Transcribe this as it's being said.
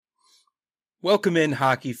Welcome in,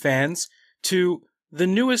 hockey fans, to the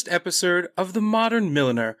newest episode of The Modern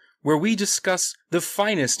Milliner, where we discuss the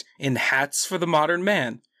finest in hats for the modern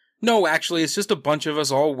man. No, actually, it's just a bunch of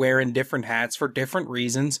us all wearing different hats for different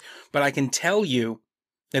reasons, but I can tell you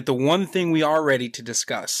that the one thing we are ready to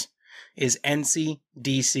discuss is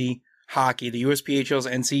NCDC hockey, the USPHL's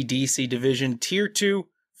NCDC division, Tier 2,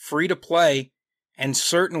 free to play, and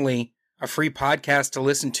certainly a free podcast to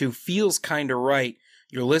listen to. Feels kinda right.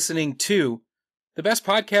 You're listening to the best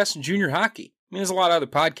podcast in junior hockey. I mean, there's a lot of other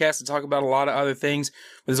podcasts that talk about a lot of other things,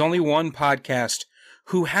 but there's only one podcast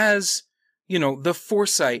who has, the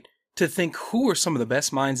foresight to think who are some of the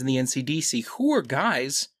best minds in the NCDC, who are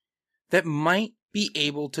guys that might be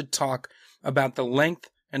able to talk about the length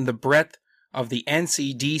and the breadth of the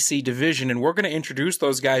NCDC division. And we're going to introduce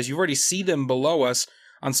those guys. You already see them below us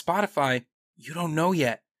on Spotify. You don't know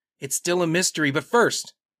yet. It's still a mystery. But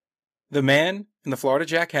first, the man in the Florida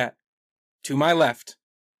Jack hat. To my left,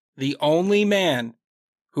 the only man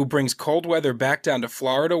who brings cold weather back down to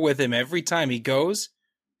Florida with him every time he goes,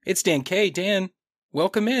 it's Dan K. Dan,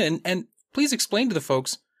 welcome in, and please explain to the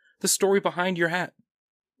folks the story behind your hat.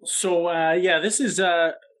 So, this is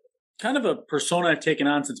kind of a persona I've taken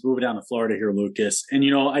on since moving down to Florida here, Lucas. And,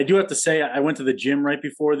 I do have to say I went to the gym right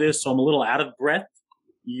before this, so I'm a little out of breath.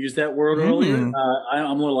 You used that word earlier.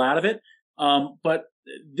 I'm a little out of it. But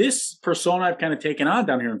this persona I've kind of taken on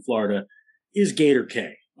down here in Florida is Gator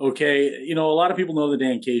K. Okay. A lot of people know the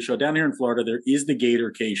Dan K show down here in Florida. There is the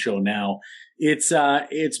Gator K show now. It's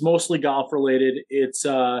mostly golf related. It's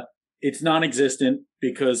non-existent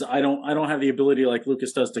because I don't have the ability like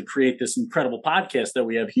Lucas does to create this incredible podcast that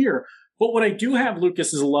we have here. But what I do have,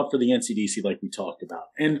 Lucas, is a love for the NCDC like we talked about.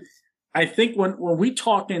 And I think when we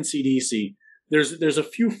talk NCDC, there's a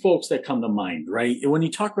few folks that come to mind, right? When you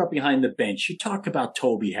talk about behind the bench, you talk about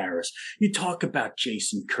Toby Harris, you talk about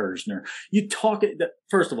Jason Kersner,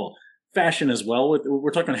 first of all, fashion as well.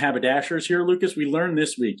 We're talking haberdashers here, Lucas. We learned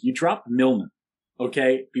this week. You dropped Milner,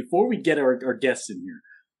 okay? Before we get our guests in here,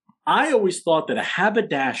 I always thought that a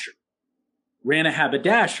haberdasher ran a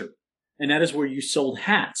haberdasher, and that is where you sold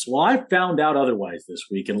hats. Well, I found out otherwise this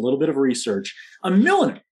week in a little bit of research. A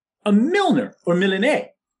milliner, or milliner,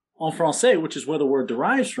 en français, which is where the word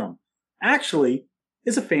derives from, actually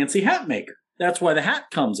is a fancy hat maker. That's why the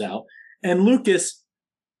hat comes out. And Lucas,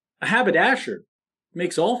 a haberdasher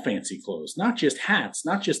makes all fancy clothes, not just hats,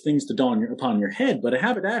 not just things to don upon your head, but a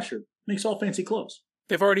haberdasher makes all fancy clothes.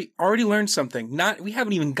 They've already learned something. We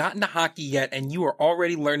haven't even gotten to hockey yet, and you are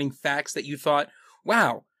already learning facts that you thought,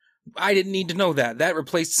 wow, I didn't need to know that. That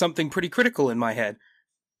replaced something pretty critical in my head.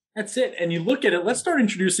 That's it. And you look at it, let's start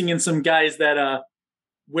introducing in some guys that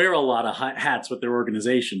wear a lot of hats with their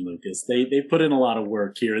organization, Lucas. They put in a lot of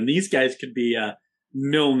work here. And these guys could be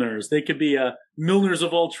milliners. They could be milliners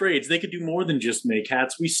of all trades. They could do more than just make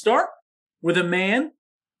hats. We start with a man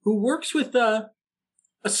who works with a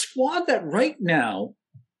squad that right now,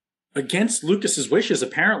 against Lucas's wishes,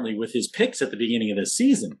 apparently, with his picks at the beginning of the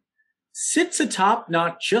season, sits atop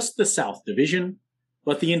not just the South Division,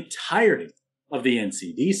 but the entirety of the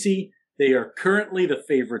NCDC. They are currently the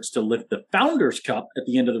favorites to lift the Founders Cup at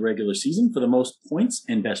the end of the regular season for the most points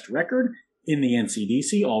and best record in the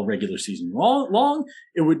NCDC all regular season long.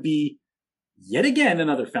 It would be yet again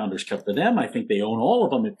another Founders Cup for them. I think they own all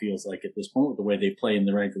of them, it feels like, at this point, with the way they play in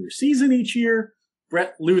the regular season each year.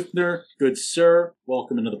 Brett Luthner, good sir,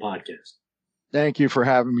 welcome into the podcast. Thank you for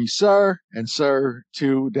having me, sir, and sir,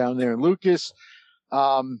 too, down there in Lucas.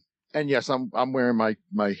 And yes, I'm wearing my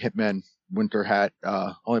Hitman winter hat,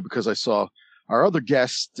 only because I saw our other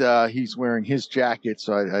guest, he's wearing his jacket.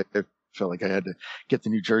 So I felt like I had to get the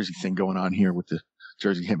New Jersey thing going on here with the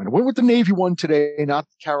Jersey Hitman. I went with the Navy one today, not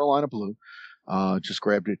the Carolina blue. Just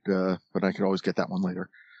grabbed it, but I could always get that one later.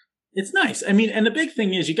 It's nice. I mean, and the big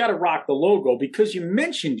thing is you got to rock the logo because you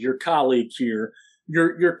mentioned your colleague here,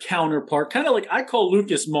 your counterpart, kind of like I call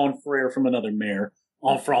Lucas mon frère from another mayor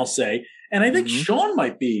en français. And I think Sean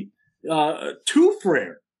might be two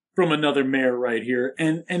frère from another mayor right here.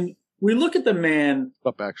 And we look at the man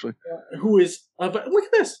who is, look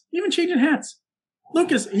at this, even changing hats.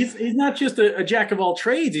 Lucas, he's not just a jack of all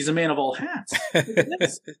trades. He's a man of all hats.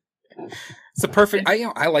 It's a perfect.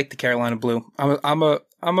 I like the Carolina blue. I'm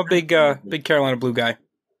a big Carolina blue guy.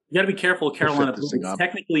 You got to be careful of Carolina blue. It's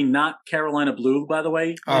technically not Carolina blue, by the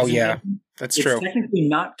way. Oh yeah, that's true. It's technically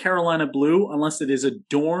not Carolina blue unless it is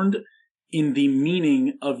adorned in the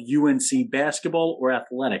meaning of UNC basketball or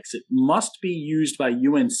athletics. It must be used by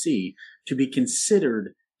UNC to be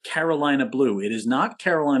considered Carolina blue. It is not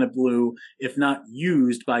Carolina blue if not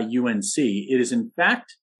used by UNC. It is in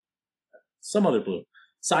fact some other blue.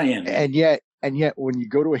 Cyan. And yet And yet, when you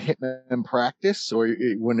go to a Hitman practice or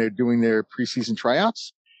when they're doing their preseason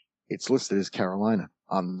tryouts, it's listed as Carolina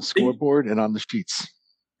on the scoreboard and on the sheets.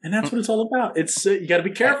 And that's what it's all about. It's you got to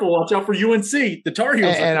be careful. Watch out for UNC, the Tar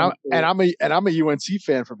Heels. And I'm a UNC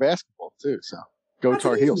fan for basketball too. So go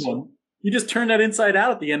Tar Heels. You just turn that inside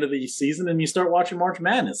out at the end of the season, and you start watching March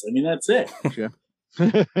Madness. I mean, that's it. Yeah.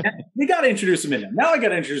 We got to introduce him in. Now I got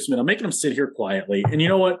to introduce him in. I'm making him sit here quietly. And you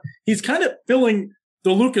know what? He's kind of filling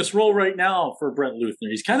the Lucas role right now for Brett Luthner.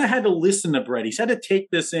 He's kind of had to listen to Brett. He's had to take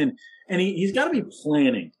this in, and he's got to be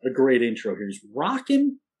planning a great intro here. He's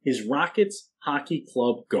rocking his Rockets Hockey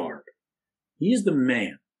Club garb. He's the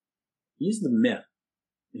man. He's the myth.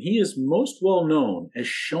 And he is most well known as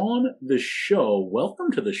Sean the Show.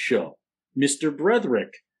 Welcome to the show, Mr.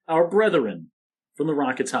 Bretherick, our brethren from the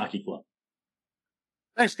Rockets Hockey Club.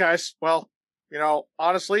 Thanks, guys. Well,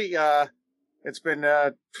 honestly, it's been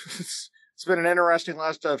it's been an interesting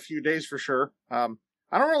last few days for sure. I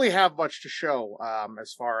don't really have much to show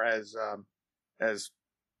as far as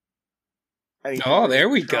Oh, there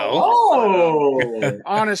we go. Oh,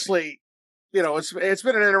 honestly, it's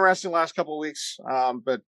been an interesting last couple of weeks.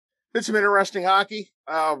 But been some interesting hockey.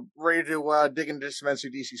 Ready to dig into some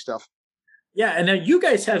NCDC stuff. Yeah, and now you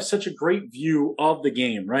guys have such a great view of the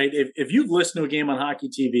game, right? If you've listened to a game on Hockey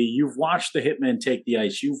TV, you've watched the Hitmen take the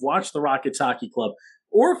ice, you've watched the Rockets Hockey Club,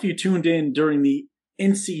 or if you tuned in during the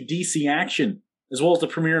NCDC action, as well as the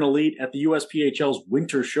Premier and Elite at the USPHL's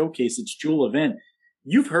Winter Showcase, its Jewel event,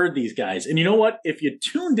 you've heard these guys. And you know what? If you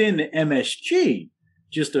tuned in to MSG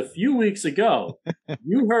just a few weeks ago,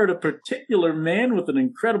 you heard a particular man with an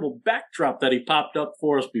incredible backdrop that he popped up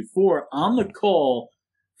for us before on the call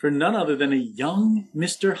for none other than a young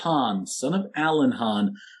Mr. Hahn, son of Alan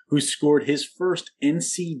Hahn, who scored his first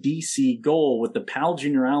NCDC goal with the Pal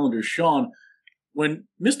Junior Islanders. Sean, when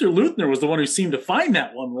Mr. Luthner was the one who seemed to find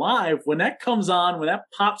that one live, when that comes on, when that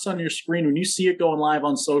pops on your screen, when you see it going live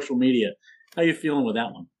on social media, how you feeling with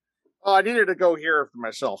that one? Well, I needed to go hear it for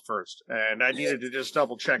myself first, and I needed to just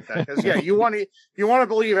double check that because you want to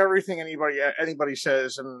believe everything anybody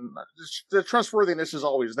says, and the trustworthiness is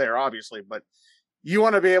always there, obviously, but you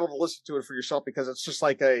want to be able to listen to it for yourself because it's just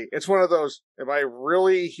like it's one of those. Am I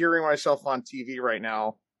really hearing myself on TV right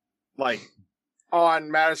now, like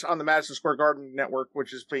on the Madison Square Garden network,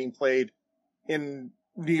 which is being played in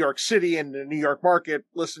New York City and the New York market,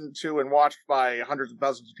 listened to and watched by hundreds of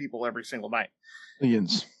thousands of people every single night.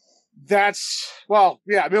 Millions.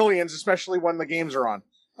 Millions, especially when the games are on.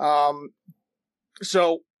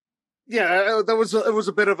 So yeah, it was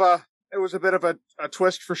a bit of a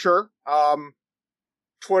twist for sure.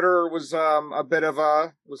 Twitter was a bit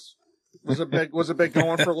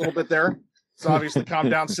going for a little bit there. It's obviously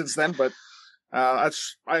calmed down since then, but I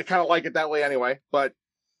kind of like it that way anyway. But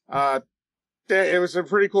it was a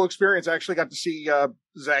pretty cool experience. I actually got to see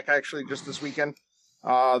Zach actually just this weekend.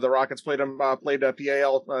 The Rockets played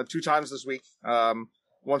PAL 2 times this week.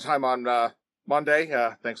 One time on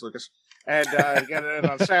Monday. Thanks, Lucas. And again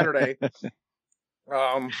on Saturday.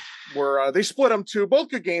 Where they split them to both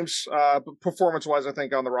good games, performance-wise, I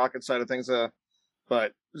think, on the Rocket side of things.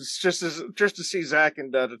 But it's just to see Zach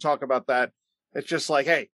and to talk about that. It's just like,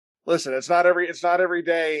 hey, listen, it's not every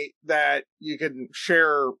day that you can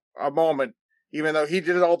share a moment, even though he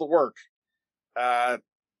did all the work.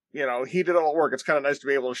 He did all the work. It's kind of nice to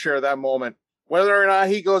be able to share that moment, whether or not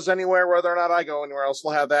he goes anywhere, whether or not I go anywhere else.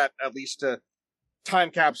 We'll have that at least to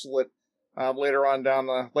time capsule it. Later on down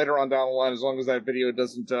the line, as long as that video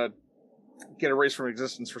doesn't get erased from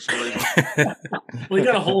existence for some reason. Well, you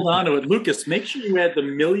got to hold on to it, Lucas. Make sure you add the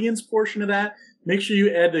millions portion of that. Make sure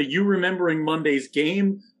you add the you remembering Monday's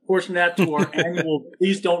game portion of that to our annual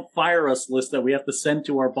 "Please Don't Fire Us" list that we have to send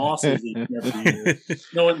to our bosses each and every year.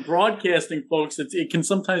 In broadcasting, folks, it can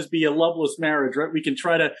sometimes be a loveless marriage, right?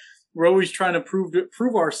 We're always trying to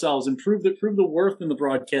prove ourselves and prove the worth in the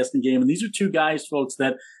broadcasting game. And these are two guys, folks,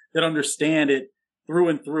 that understand it through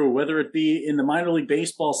and through, whether it be in the minor league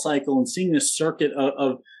baseball cycle and seeing this circuit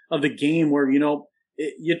of the game where,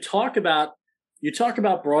 you talk about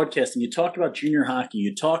broadcasting, you talk about junior hockey,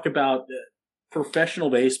 you talk about professional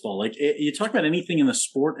baseball, like you talk about anything in the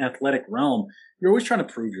sport athletic realm, you're always trying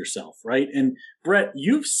to prove yourself, right? And Brett,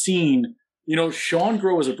 you've seen, Sean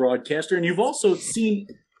grow as a broadcaster, and you've also seen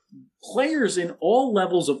players in all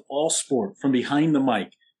levels of all sport from behind the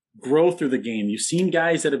mic grow through the game. You've seen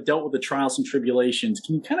guys that have dealt with the trials and tribulations.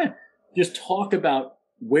 Can you kind of just talk about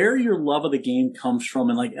where your love of the game comes from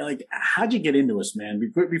and like how'd you get into us, man?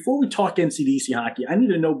 Before we talk NCDC hockey, I need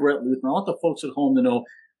to know Brett Luthner. I want the folks at home to know,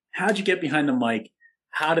 how'd you get behind the mic?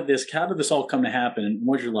 How did this all come to happen? And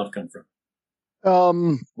where'd your love come from?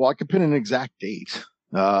 Well, I could pin an exact date.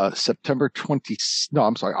 October 26,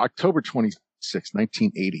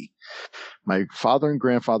 1980. My father and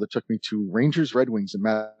grandfather took me to Rangers Red Wings in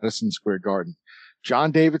Madison Square Garden.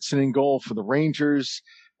 John Davidson in goal for the Rangers.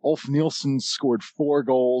 Ulf Nielsen scored 4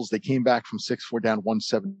 goals. They came back from 6-4 down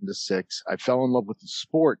 1-7-6. I fell in love with the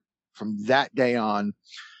sport from that day on.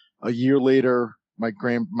 A year later, my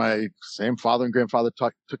same father and grandfather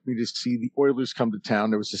took me to see the Oilers come to town.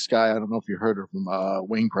 There was this guy, I don't know if you heard of him,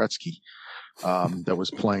 Wayne Gretzky, that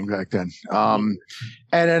was playing back then. And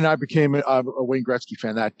then I became a Wayne Gretzky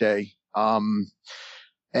fan that day.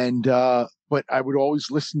 But I would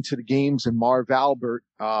always listen to the games, and Marv Albert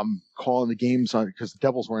calling the games on, because the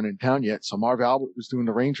Devils weren't in town yet. So Marv Albert was doing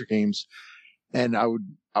the Ranger games, and I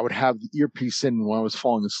would have the earpiece in when I was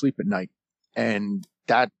falling asleep at night, and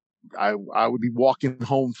that I would be walking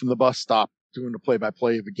home from the bus stop doing the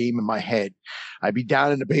play-by-play of a game in my head. I'd be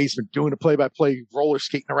down in the basement doing the play-by-play, roller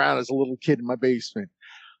skating around as a little kid in my basement.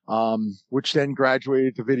 Which then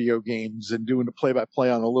graduated to video games and doing the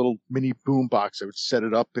play-by-play on a little mini boom box. I would set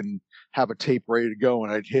it up and have a tape ready to go,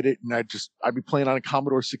 and I'd hit it, and I'd be playing on a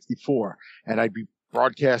Commodore 64, and I'd be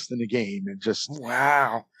broadcasting the game, and just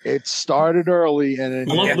wow. It started early,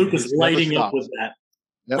 and I love Lucas lighting up with that.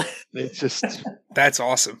 Yep, it's just that's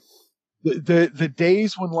awesome. The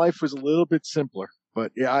days when life was a little bit simpler,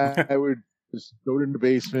 but yeah, I would just go in the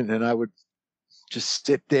basement, and I would just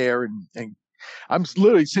sit there and I'm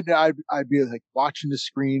literally sitting there. I'd be like watching the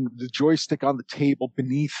screen, the joystick on the table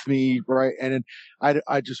beneath me, right? And then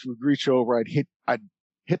I just would reach over. I'd hit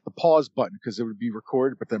the pause button because it would be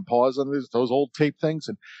recorded, but then pause on those old tape things,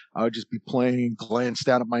 and I would just be playing, glance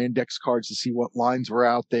down at my index cards to see what lines were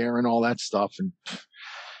out there and all that stuff, and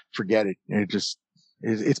forget it. And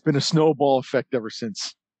it's been a snowball effect ever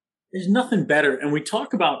since. There's nothing better. And we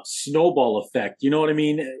talk about snowball effect, you know what I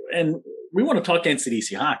mean? And we want to talk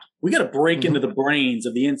NCDC hockey. We got to break into the brains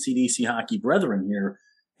of the NCDC hockey brethren here.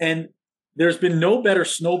 And there's been no better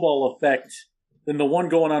snowball effect than the one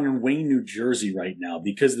going on in Wayne, New Jersey right now,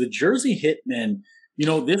 because the Jersey Hitmen, you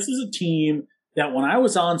know, this is a team that when I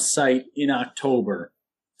was on site in October,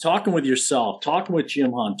 talking with yourself, talking with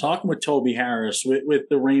Jim Hunt, talking with Toby Harris, with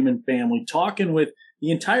the Raymond family, talking with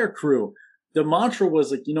the entire crew, the mantra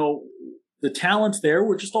was like, you know, the talent's there.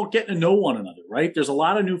 We're just all getting to know one another, right? There's a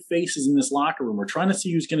lot of new faces in this locker room. We're trying to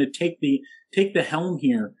see who's going to take the helm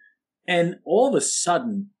here. And all of a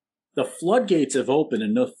sudden, the floodgates have opened,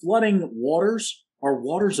 and the flooding waters are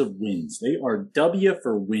waters of wins. They are W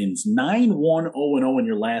for wins. 9-1-0-0 in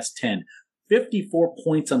your last 10. 54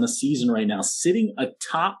 points on the season right now, sitting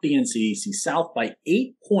atop the NCDC South by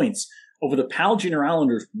 8 points over the Pal Junior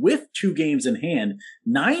Islanders with 2 games in hand,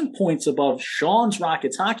 9 points above Sean's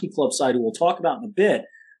Rockets Hockey Club side, who we'll talk about in a bit,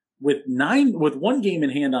 with 1 game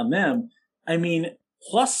in hand on them. I mean,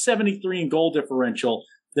 plus 73 in goal differential.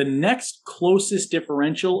 The next closest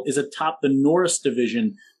differential is atop the Norris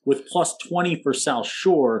division with plus 20 for South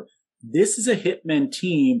Shore. This is a Hitmen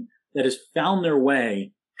team that has found their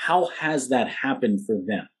way. How has that happened for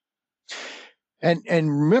them? And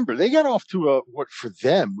remember, they got off to what for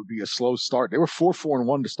them would be a slow start. They were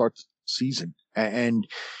 4-1 to start the season, and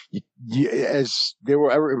as they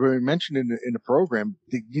were mentioned in the program,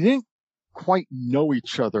 you didn't quite know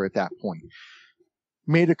each other at that point.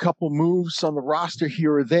 Made a couple moves on the roster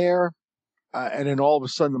here or there, and then all of a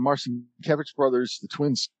sudden, the Marcinkiewicz brothers, the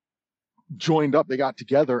twins, joined up. They got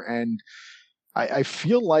together, and I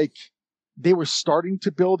feel like they were starting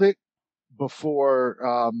to build it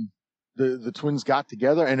before the twins got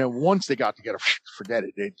together, and then once they got together, forget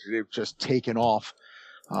it. They've just taken off.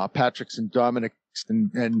 Patrick's and Dominic's,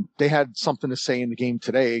 and they had something to say in the game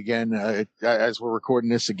today. Again, as we're recording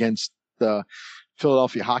this against the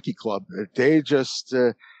Philadelphia Hockey Club, they just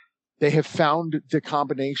they have found the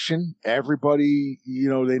combination. Everybody, you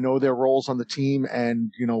know, they know their roles on the team,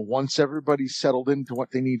 and you know, once everybody's settled into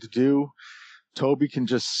what they need to do, Toby can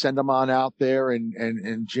just send them on out there,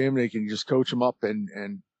 and Jim, they can just coach them up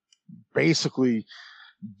and basically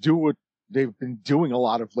do what they've been doing a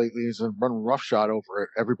lot of lately, is run roughshod over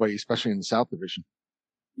everybody, especially in the South Division.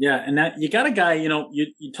 Yeah, and that you got a guy, you know,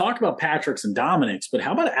 you talk about Patrick's and Dominic's, but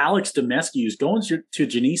how about Alex Demeski, who's going to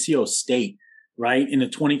Geneseo State, right, in the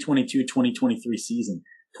 2022-2023 season?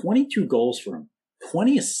 22 goals for him,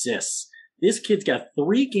 20 assists. This kid's got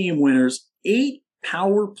 3 game winners, 8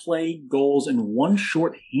 power play goals, and 1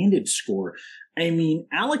 shorthanded score. I mean,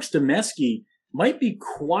 Alex Demeski might be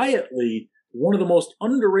quietly one of the most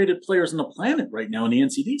underrated players on the planet right now in the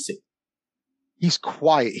NCDC. He's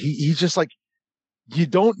quiet. He's just like, you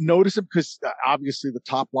don't notice him because obviously the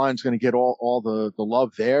top line is going to get all the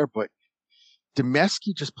love there, but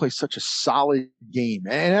Demesky just plays such a solid game.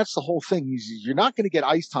 And that's the whole thing. You're not going to get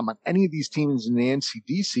ice time on any of these teams in the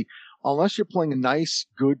NCDC unless you're playing a nice,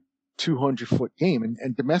 good 200-foot game.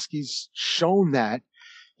 And Demesky's shown that.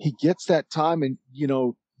 He gets that time, and,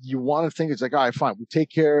 you want to think it's like, all right, fine, we'll take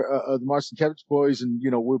care of the Marcinkiewicz boys, and,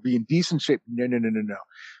 we'll be in decent shape.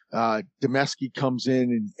 No. Demesky comes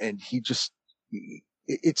in, and he just,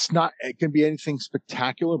 it's not, it can be anything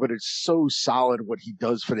spectacular, but it's so solid what he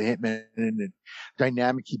does for the Hitmen and the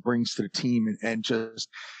dynamic he brings to the team. And just,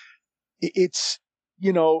 it's,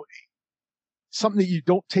 something that you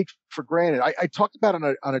don't take for granted. I talked about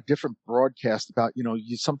on a different broadcast about,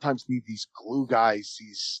 you sometimes need these glue guys,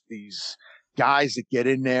 these guys that get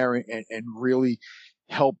in there and really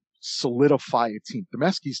help solidify a team.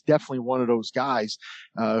 Demesky's definitely one of those guys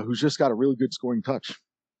who's just got a really good scoring touch.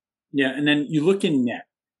 Yeah, and then you look in net.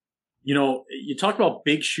 You talk about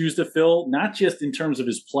big shoes to fill, not just in terms of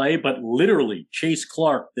his play, but literally Chase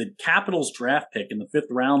Clark, the Capitals draft pick in the 5th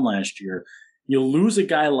round last year. You lose a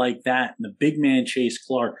guy like that, and the big man Chase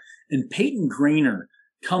Clark, and Peyton Grainer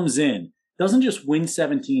comes in, doesn't just win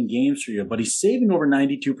 17 games for you, but he's saving over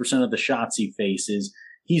 92% of the shots he faces.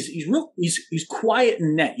 He's quiet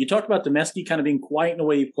in net. You talked about Demesky kind of being quiet in the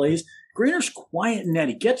way he plays. Grainer's quiet in net.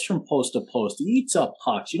 He gets from post to post. He eats up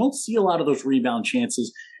pucks. You don't see a lot of those rebound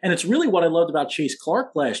chances. And it's really what I loved about Chase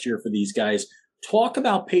Clark last year for these guys. Talk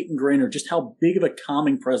about Peyton Grainer, just how big of a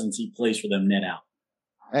calming presence he plays for them net out.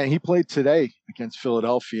 And he played today against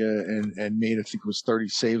Philadelphia and made, I think it was 30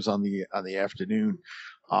 saves on the afternoon.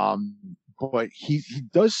 But he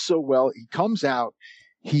does so well. He comes out,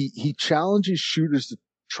 he challenges shooters to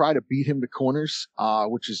try to beat him to corners,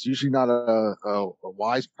 which is usually not a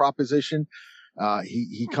wise proposition.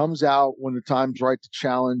 He comes out when the time's right to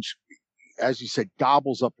challenge. As you said,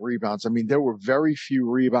 gobbles up rebounds. I mean, there were very few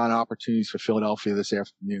rebound opportunities for Philadelphia this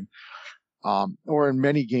afternoon. Or in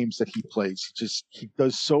many games that he plays. He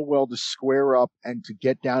does so well to square up and to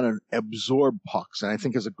get down and absorb pucks. And I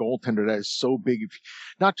think as a goaltender, that is so big.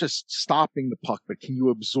 Not just stopping the puck, but can you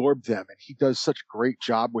absorb them? And he does such a great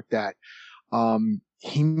job with that.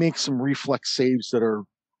 He makes some reflex saves that are,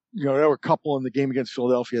 there were a couple in the game against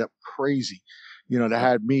Philadelphia that were crazy, that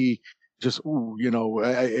had me just,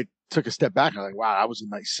 it took a step back. I'm like, wow, that was a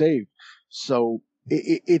nice save. So,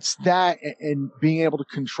 it's that, and being able to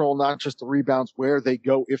control not just the rebounds, where they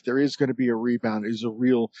go, if there is going to be a rebound, is a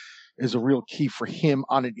real key for him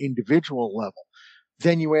on an individual level.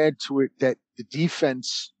 Then you add to it that the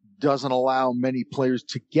defense doesn't allow many players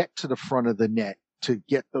to get to the front of the net to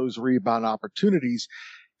get those rebound opportunities.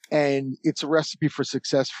 And it's a recipe for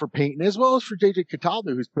success for Peyton as well as for JJ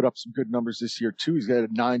Cataldo, who's put up some good numbers this year too. He's got a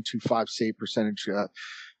 .925 save percentage.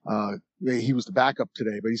 He was the backup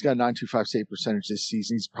today, but he's got a .925 save percentage this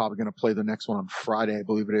season. He's probably going to play the next one on Friday, I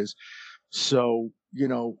believe it is. So,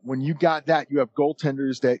 when you got that, you have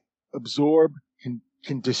goaltenders that absorb,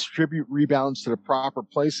 can distribute rebounds to the proper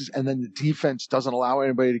places, and then the defense doesn't allow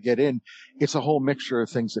anybody to get in. It's a whole mixture of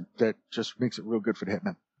things that just makes it real good for the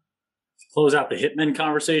Hitmen. Close out the Hitmen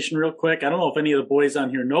conversation real quick. I don't know if any of the boys on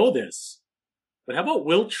here know this, but how about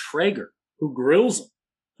Will Traeger, who grills them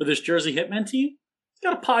for this Jersey Hitmen team? He's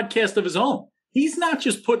got a podcast of his own. He's not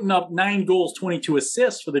just putting up 9 goals, 22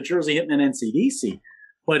 assists for the Jersey Hitmen NCDC,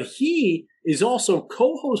 but he is also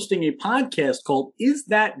co-hosting a podcast called Is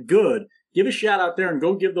That Good? Give a shout out there and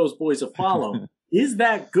go give those boys a follow. Is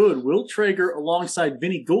That Good? Will Traeger alongside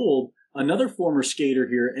Vinny Gould, another former skater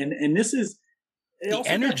here. And this is the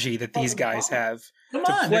energy that these guys have to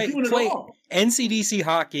play NCDC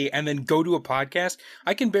hockey and then go to a podcast.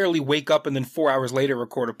 I can barely wake up and then 4 hours later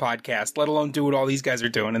record a podcast, let alone do what all these guys are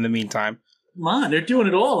doing in the meantime. Come on, they're doing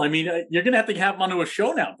it all. I mean, you're going to have to have them onto a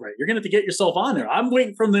show now, Brett. You're going to have to get yourself on there. I'm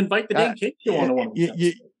waiting for them to invite the Dane King show on one of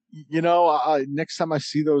them. Next time I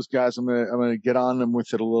see those guys, I'm gonna get on them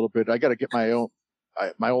with it a little bit. I got to get my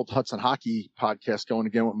old Hudson Hockey podcast going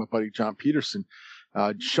again with my buddy John Peterson.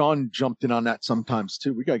 Sean jumped in on that sometimes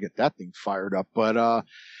too. We got to get that thing fired up. But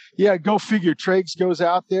go figure. Traegs goes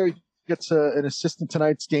out there, gets an assist in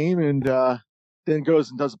tonight's game, and then goes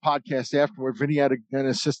and does a podcast afterward. Vinny had an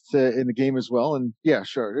assist in the game as well. And yeah,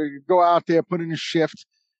 sure, go out there, put in a shift.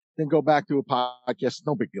 Then go back to a podcast.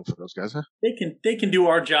 No big deal for those guys, huh? They can do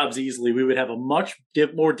our jobs easily. We would have a much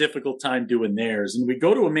more difficult time doing theirs. And we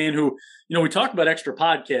go to a man who, we talk about extra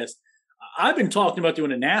podcasts. I've been talking about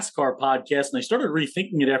doing a NASCAR podcast, and I started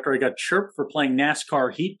rethinking it after I got chirped for playing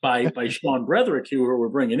NASCAR Heat by Sean Bretherick, who we're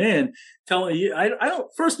bringing in. Telling you, I don't.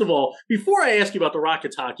 First of all, before I ask you about the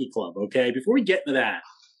Rockets Hockey Club, okay, before we get into that,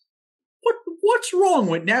 what's wrong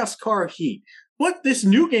with NASCAR Heat? What this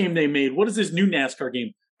new game they made? What is this new NASCAR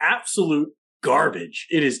game? Absolute garbage.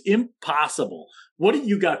 It is impossible. What do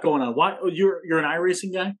you got going on? Why you're an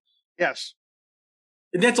iRacing guy? Yes.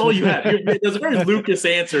 And that's all you have. There's a very Lucas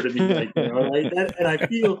answer to me, like, you know, right? And I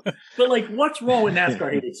feel, but like, what's wrong with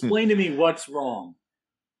NASCAR? Hey, explain to me what's wrong.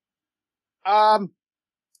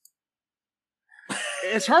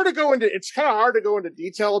 It's kind of hard to go into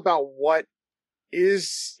detail about what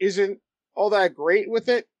isn't all that great with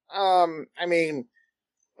it. I mean,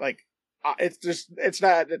 like, it's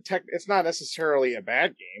not necessarily a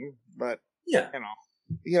bad game, but yeah,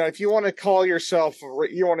 you know, if you want to call yourself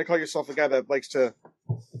a guy that likes to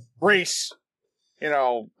race, you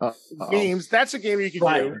know, games, that's a game you can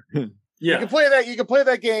do. Yeah, you can play that. You can play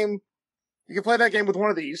that game. You can play that game with one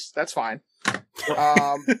of these. That's fine.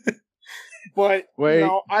 But wait, you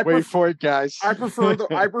know, wait for it, guys. I prefer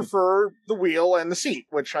the wheel and the seat,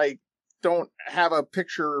 which I don't have a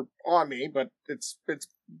picture on me, but it's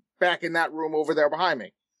back in that room over there behind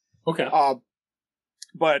me. Okay.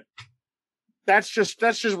 But that's just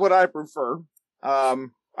what I prefer.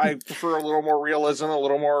 I prefer a little more realism, a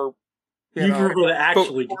little more you prefer to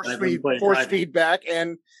actually force feedback,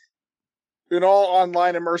 and an all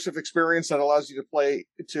online immersive experience that allows you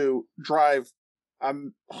to drive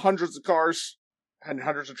hundreds of cars and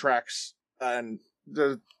hundreds of tracks, and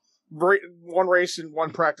the one race and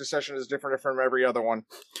one practice session is different from every other one.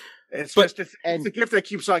 It's a gift that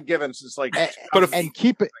keeps on giving. It's like,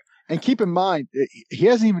 keep in mind, he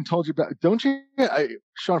hasn't even told you about. Don't you,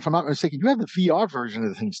 Sean? If I'm not mistaken, you have the VR version of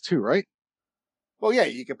the things too, right? Well, yeah,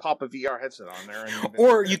 you could pop a VR headset on there,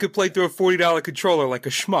 or you could play through a $40 controller like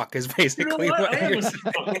a schmuck. Is basically what I am a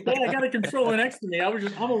schmuck. Okay? I got a controller next to me. I'm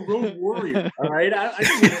a road warrior. All right, I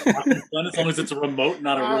can get it done as long as it's a remote,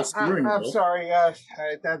 not a real steering wheel. I'm sorry.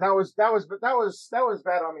 That was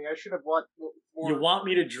bad on me. I should have bought. You want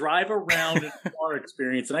me to drive around in a car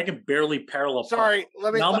experience, and I can barely parallel. Sorry,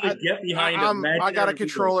 I'm going to get behind it. I got a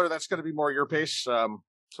controller that's going to be more your pace.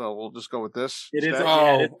 So we'll just go with this. It is.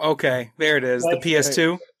 Okay. There it is. The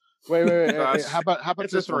PS2. Wait. How about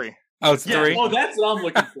it's this a 3? one? Oh, it's 3. Oh, that's what I'm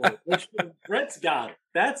looking for. Brett's got it.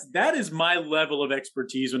 That is my level of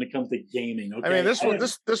expertise when it comes to gaming. Okay? I mean, this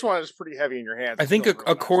one is pretty heavy in your hands. I think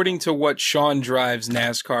according to what Sean drives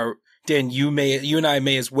NASCAR, Dan, you and I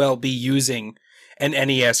may as well be using an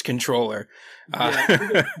NES controller.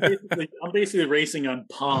 I'm basically racing on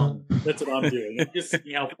Pong. That's what I'm doing. I'm just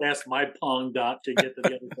seeing how fast my Pong dot can get to the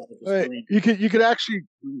other side of the screen.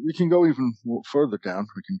 You can go even further down.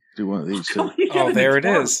 We can do one of these too. Oh, there it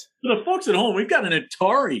is. For the folks at home, we've got an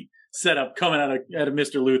Atari setup coming out of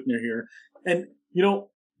Mr. Luthner here. And, you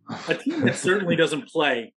know, a team that certainly doesn't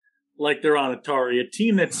play like they're on Atari, a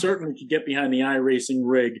team that certainly could get behind the iRacing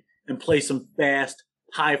rig and play some fast,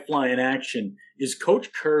 high-flying action is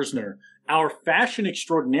Coach Kersner, our fashion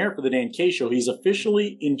extraordinaire for the Dan K Show. He's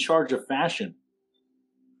officially in charge of fashion.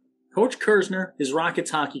 Coach Kersner, his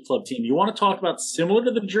Rockets Hockey Club team. You want to talk about similar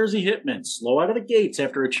to the Jersey Hitmen, slow out of the gates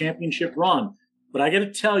after a championship run. But I got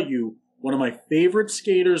to tell you, one of my favorite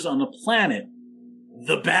skaters on the planet,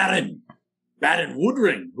 the Baron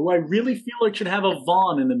Woodring, who I really feel like should have a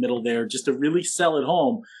Vaughn in the middle there just to really sell it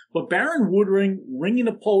home. But Baron Woodring, ringing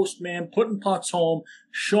the post, man, putting pucks home.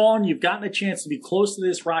 Sean, you've gotten a chance to be close to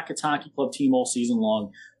this Rockets Hockey Club team all season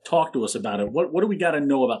long. Talk to us about it. What do we got to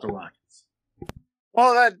know about the Rockets?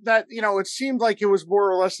 Well, that you know, it seemed like it was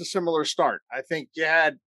more or less a similar start. I think you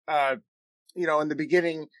had, you know, in the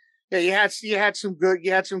beginning, yeah, you had some good,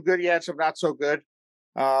 you had some not so good.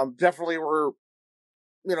 Definitely were.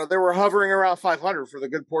 You know, they were hovering around 500 for the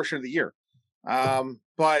good portion of the year.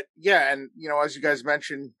 But yeah, and you know, as you guys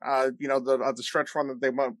mentioned, you know, the stretch run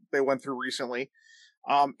that they went through recently.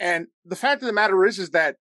 And the fact of the matter is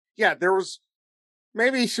that, yeah, there was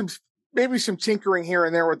maybe some tinkering here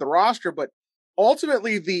and there with the roster, but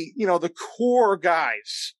ultimately the core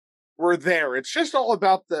guys were there. It's just all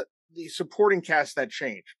about the supporting cast that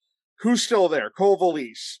changed. Who's still there? Cole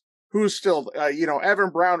Valise. Who's still, you know,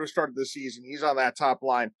 Evan Brown, who started the season. He's on that top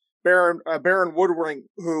line. Baron Woodring,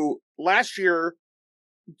 who last year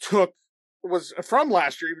was from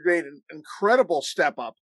last year. He made an incredible step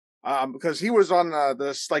up, because he was on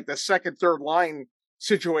the second, third line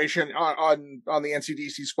situation on the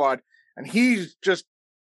NCDC squad. And he's just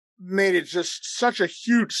made it just such a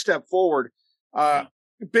huge step forward.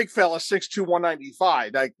 Big fella, 6'2",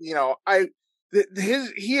 195. Like, you know,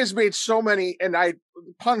 he has made so many, and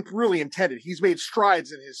pun really intended. He's made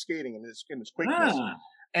strides in his skating and his quickness.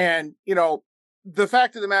 And you know, the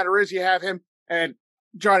fact of the matter is, you have him and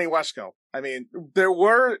Johnny Wesco. I mean, the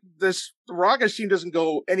Rockets team doesn't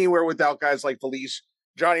go anywhere without guys like Valise,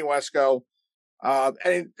 Johnny Wesco,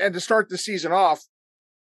 and to start the season off,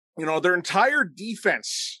 you know, their entire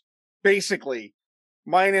defense basically,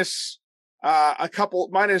 minus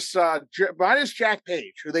minus Jack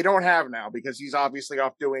Page, who they don't have now because he's obviously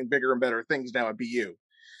off doing bigger and better things now at BU.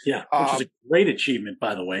 Yeah, which is a great achievement,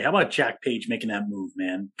 by the way. How about Jack Page making that move,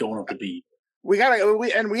 man, going up to BU? We have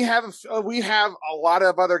a lot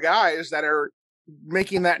of other guys that are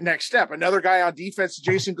making that next step. Another guy on defense,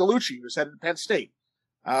 Jason Gallucci, who's headed to Penn State.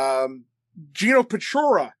 Gino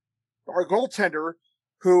Petrora, our goaltender,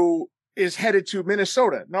 who is headed to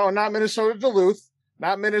Minnesota. No, not Minnesota Duluth,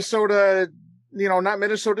 not Minnesota, not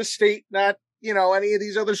Minnesota State, not, any of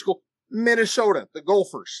these other schools. Minnesota, the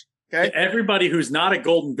Gophers. Okay. Everybody who's not a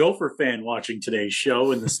Golden Gopher fan watching today's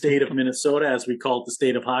show in the state of Minnesota, as we call it, the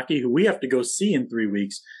state of hockey, who we have to go see in 3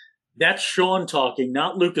 weeks. That's Sean talking,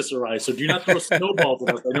 not Lucas or I. So do not throw snowballs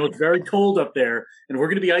at us. I know it's very cold up there, and we're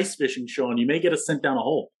going to be ice fishing, Sean. You may get us sent down a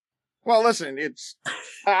hole. Well, listen,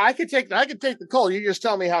 I could take the cold. You just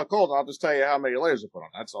tell me how cold, and I'll just tell you how many layers to put on.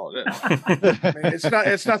 That's all it is. I mean,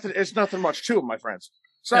 it's nothing much to it, my friends.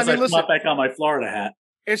 So I come back on my Florida hat.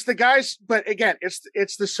 It's the guys, but again,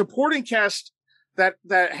 it's the supporting cast that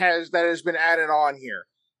has been added on here.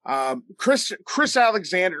 Chris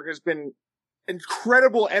Alexander has been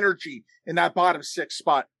incredible energy in that bottom six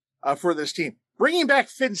spot for this team. Bringing back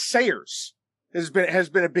Finn Sayers has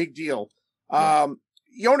been a big deal.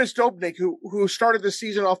 Jonas Dobnik, who started the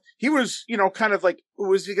season off, he was, kind of like,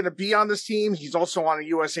 was he going to be on this team? He's also on a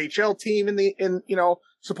USHL team in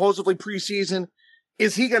supposedly preseason.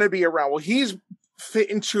 Is he going to be around? Well, he's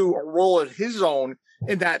fit into a role of his own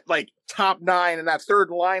in that like top nine and that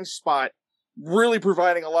third line spot, really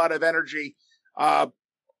providing a lot of energy.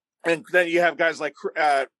 And then you have guys like,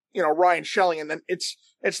 Ryan Schelling, and then it's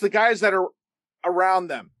the guys that are around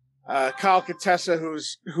them. Kyle Contessa,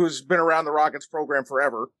 who's been around the Rockets program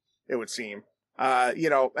forever, it would seem.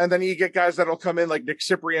 And then you get guys that'll come in like Nick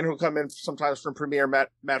Cyprian, who'll come in sometimes from Premier.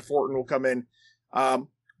 Matt Fortin will come in.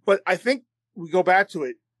 But I think we go back to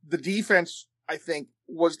it. The defense, I think,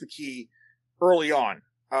 was the key early on.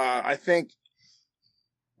 I think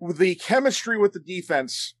the chemistry with the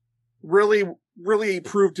defense really, really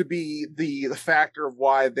proved to be the factor of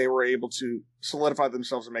why they were able to solidify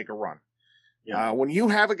themselves and make a run. Yeah. When you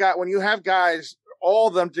have guys, all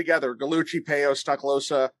of them together, Gallucci, Peo,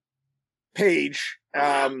 Stucklosa, Page,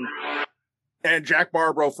 and Jack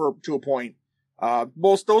Barbro to a point.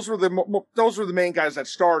 Those were the main guys that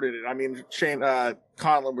started it. I mean, Shane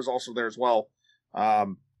Conlon was also there as well.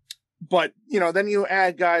 But then you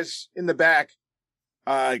add guys in the back,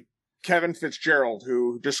 Kevin Fitzgerald,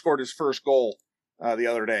 who just scored his first goal the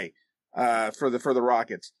other day for the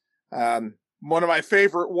Rockets. One of my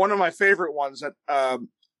favorite ones at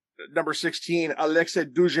number 16, Alexis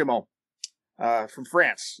Dugimon from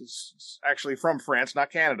France. He's actually from France,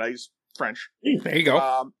 not Canada. He's French. There you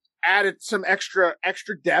go. Added some extra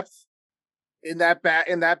depth in that back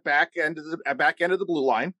end of the blue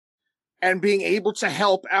line, and being able to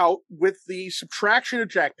help out with the subtraction of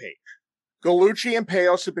Jack Page. Gallucci and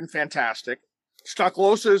Payos have been fantastic.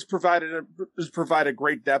 Stucklosa has provided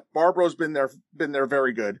great depth. Barbro's been there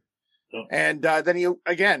very good. Oh. And then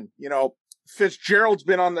Fitzgerald's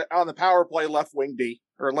been on the power play left wing D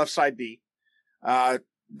or left side D. That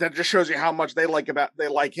just shows you how much they like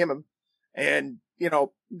him. And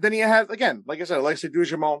then you have, again, like I said, Alexis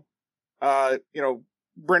Dugimon,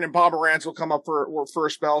 Brendan Pomerantz will come up for a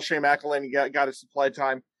spell. Shea McElhinney got his supply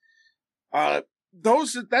time.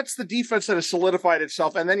 That's the defense that has solidified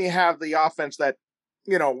itself. And then you have the offense that,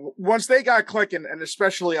 once they got clicking, and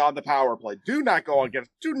especially on the power play, do not go on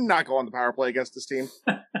the power play against this team.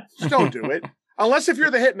 Just don't do it. Unless if you're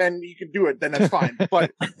the hitman, you can do it, then that's fine.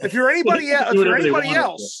 But if you're anybody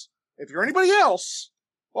else,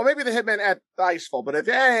 well, maybe the hitman at the Icefall, but if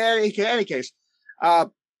any case,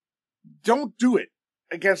 don't do it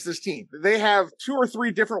against this team. They have 2 or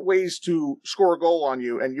 3 different ways to score a goal on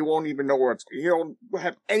you, and you won't even know you don't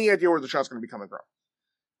have any idea where the shot's going to be coming from.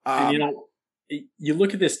 And you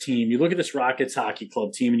look at this team, you look at this Rockets hockey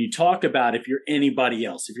club team, and you talk about if you're anybody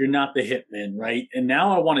else, if you're not the hitman, right? And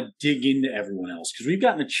now I want to dig into everyone else, because we've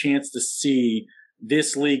gotten a chance to see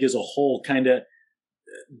this league as a whole kind of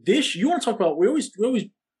you want to talk about, we always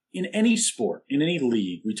in any sport, in any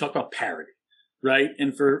league, we talk about parity, right?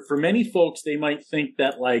 And for many folks, they might think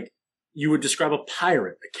that like you would describe a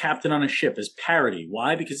pirate, a captain on a ship, as parity.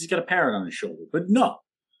 Why? Because he's got a parrot on his shoulder. But no,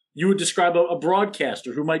 you would describe a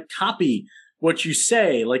broadcaster who might copy what you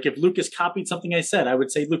say. Like if Lucas copied something I said, I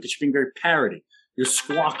would say, Lucas, you're being very parody. You're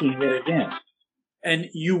squawking it again. And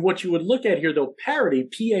what you would look at here, though, parity,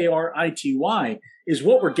 Parity, is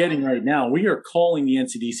what we're getting right now. We are calling the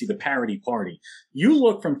NCDC the parity party. You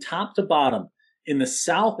look from top to bottom in the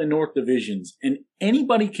South and North divisions, and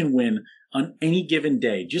anybody can win on any given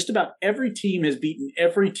day. Just about every team has beaten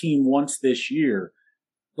every team once this year.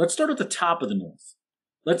 Let's start at the top of the North.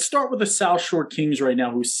 Let's start with the South Shore Kings right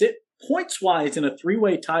now, who sit points-wise in a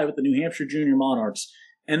three-way tie with the New Hampshire Junior Monarchs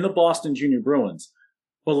and the Boston Junior Bruins.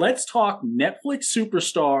 But let's talk Netflix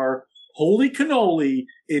superstar, holy cannoli,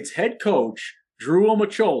 its head coach, Drew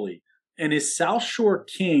Omacholi, and his South Shore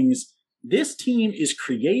Kings. This team is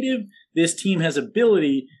creative. This team has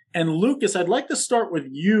ability. And Lucas, I'd like to start with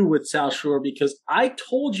you with South Shore because I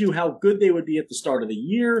told you how good they would be at the start of the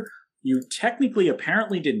year. You technically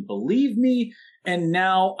apparently didn't believe me. And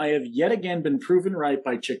now I have yet again been proven right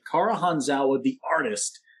by Chikara Hanzawa, the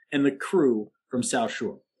artist, and the crew from South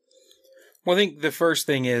Shore. Well, I think the first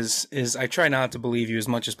thing is I try not to believe you as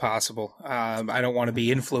much as possible. I don't want to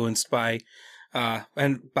be influenced by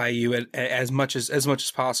by you as much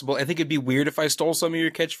as possible. I think it'd be weird if I stole some of your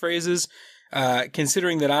catchphrases,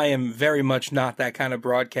 considering that I am very much not that kind of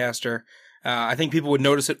broadcaster. I think people would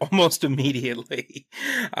notice it almost immediately.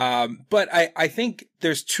 But I think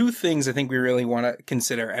there's two things I think we really want to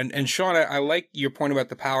consider. And Sean, I like your point about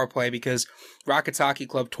the power play because Rockets Hockey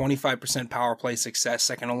Club, 25% power play success,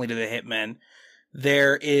 second only to the Hitmen.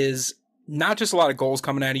 There is not just a lot of goals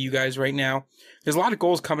coming out of you guys right now. There's a lot of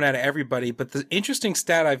goals coming out of everybody. But the interesting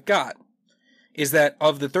stat I've got is that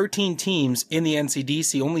of the 13 teams in the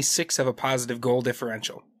NCDC, only 6 have a positive goal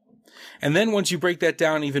differential. And then once you break that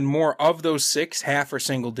down even more, of those 6, half are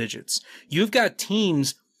single digits. You've got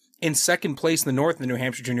teams in second place in the North, the New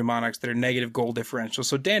Hampshire Junior Monarchs, that are negative goal differential.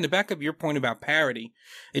 So Dan, to back up your point about parity,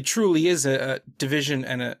 it truly is a division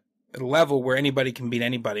and a level where anybody can beat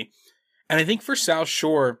anybody. And I think for South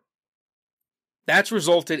Shore, that's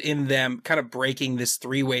resulted in them kind of breaking this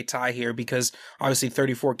three-way tie here because obviously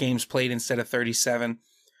 34 games played instead of 37.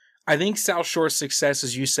 I think South Shore's success,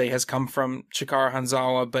 as you say, has come from Chikara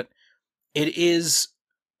Hanzawa, but it is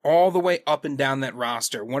all the way up and down that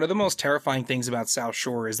roster. One of the most terrifying things about South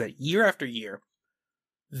Shore is that year after year,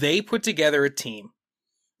 they put together a team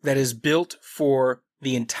that is built for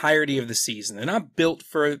the entirety of the season. They're not built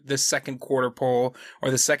for the second quarter pole or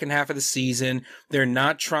the second half of the season. They're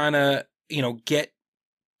not trying to, get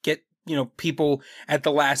people at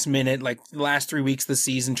the last minute, like the last 3 weeks of the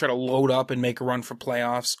season, try to load up and make a run for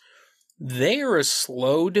playoffs. They are a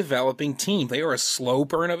slow developing team. They are a slow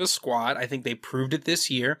burn of a squad. I think they proved it this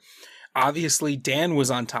year. Obviously, Dan was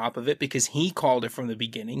on top of it because he called it from the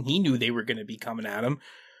beginning. He knew they were going to be coming at him.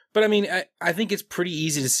 But I mean, I think it's pretty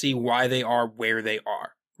easy to see why they are where they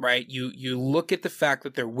are, right? You look at the fact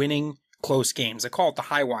that they're winning close games. I call it the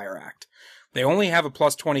high wire act. They only have a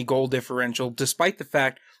plus 20 goal differential, despite the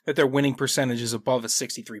fact that their winning percentage is above a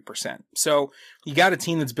 63%. So you got a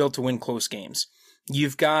team that's built to win close games.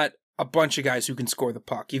 You've got a bunch of guys who can score the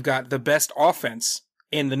puck. You've got the best offense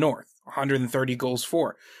in the North, 130 goals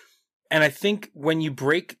for. And I think when you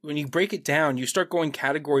break it down, you start going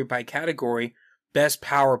category by category. Best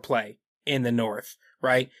power play in the North,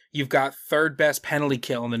 right? You've got third best penalty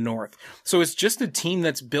kill in the North. So it's just a team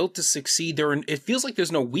that's built to succeed. It feels like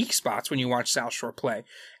there's no weak spots when you watch South Shore play.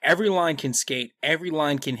 Every line can skate. Every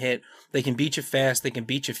line can hit. They can beat you fast. They can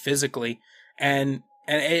beat you physically. And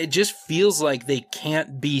it just feels like they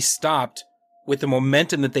can't be stopped with the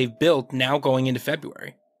momentum that they've built now going into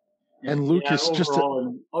February. And Lucas,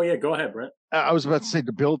 go ahead, Brett. I was about to say,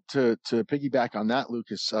 to build to piggyback on that,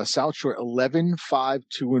 Lucas, South Shore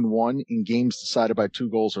 11-5-2-1 in games decided by 2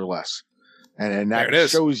 goals or less. And that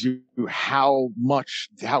shows you how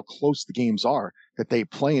close the games are that they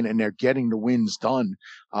play in, and they're getting the wins done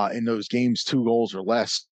in those games 2 goals or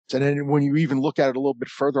less. And then when you even look at it a little bit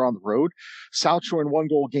further on the road, South Shore in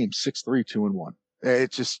 1-goal games, 6-3-2-1.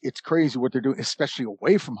 It's crazy what they're doing, especially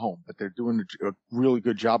away from home, but they're doing a really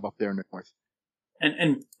good job up there in the North.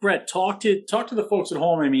 And Brett, talk to the folks at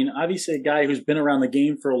home. I mean, obviously a guy who's been around the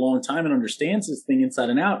game for a long time and understands this thing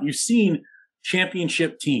inside and out. You've seen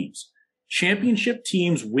championship teams. Championship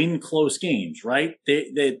teams win close games, right?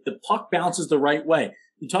 The puck bounces the right way.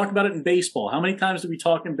 You talk about it in baseball. How many times do we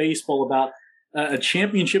talk in baseball about a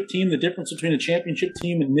championship team? The difference between a championship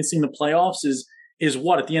team and missing the playoffs is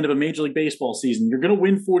what at the end of a Major League Baseball season? You're going to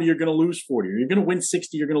win 40, you're going to lose 40. Or you're going to win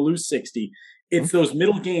 60, you're going to lose 60. It's those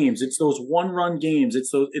middle games. It's those one-run games. It's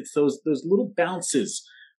those little bounces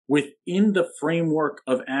within the framework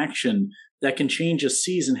of action that can change a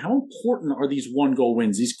season. How important are these 1-goal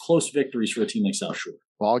wins, these close victories for a team like South Shore?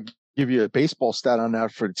 Well, I'll give you a baseball stat on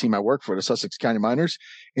that for the team I work for, the Sussex County Miners.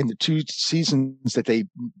 In the 2 seasons that they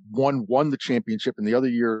won the championship and the other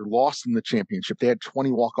year lost in the championship, they had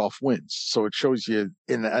 20 walk-off wins. So it shows you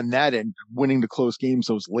in that end, winning the close games,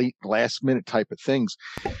 those late last minute type of things,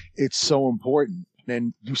 it's so important.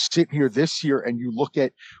 And you sit here this year and you look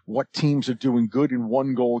at what teams are doing good in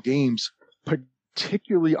 1-goal games,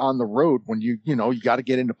 particularly on the road when you got to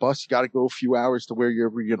get in the bus, you got to go a few hours to where you're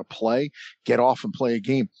going to play, get off and play a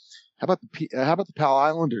game. How about the Pal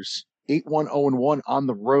Islanders? 8-1, 0-1 on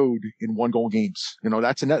the road in 1-goal games.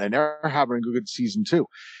 That's and they're having a good season too.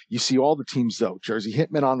 You see all the teams though. Jersey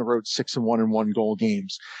Hitmen on the road, 6-1 in 1-goal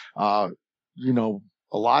games.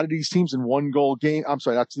 A lot of these teams in 1-goal game. I'm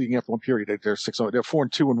sorry, that's leading after one period. They're 6-0. They're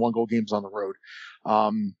 4-2 in 1-goal games on the road.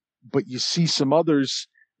 But you see some others.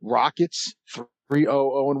 Rockets 3-0,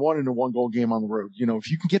 0-1 in a 1-goal game on the road. If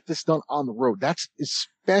you can get this done on the road, that's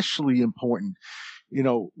especially important.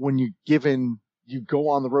 When you go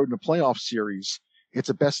on the road in a playoff series, it's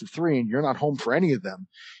a best of 3 and you're not home for any of them.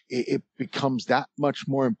 It becomes that much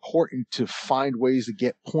more important to find ways to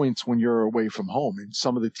get points when you're away from home. And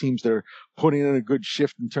some of the teams that are putting in a good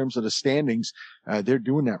shift in terms of the standings, they're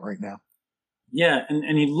doing that right now. Yeah.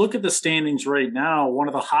 And you look at the standings right now, one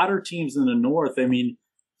of the hotter teams in the North. I mean,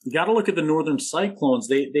 you got to look at the Northern Cyclones.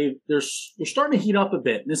 They're starting to heat up a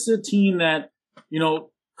bit. And this is a team that,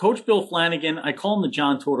 Coach Bill Flanagan, I call him the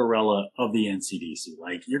John Tortorella of the NCDC.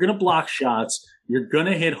 Like, you're going to block shots. You're going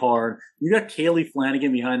to hit hard. You got Kaylee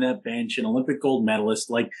Flanagan behind that bench, an Olympic gold medalist.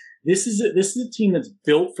 Like, this is a team that's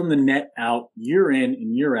built from the net out year in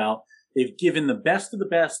and year out. They've given the best of the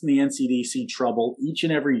best in the NCDC trouble each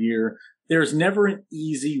and every year. There's never an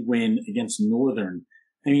easy win against Northern.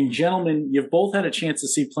 I mean, gentlemen, you've both had a chance to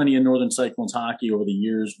see plenty of Northern Cyclones hockey over the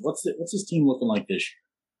years. What's this team looking like this year?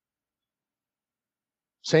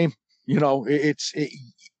 Same, they'll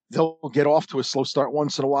get off to a slow start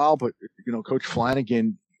once in a while, but Coach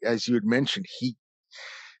Flanagan, as you had mentioned,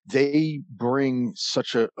 they bring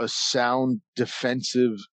such a sound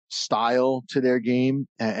defensive style to their game,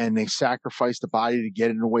 and they sacrifice the body to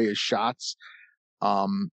get in the way of shots.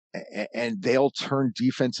 And they'll turn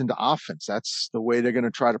defense into offense. That's the way they're going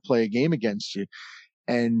to try to play a game against you.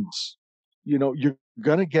 And you're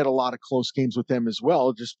going to get a lot of close games with them as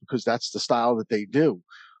well, just because that's the style that they do.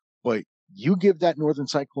 But you give that Northern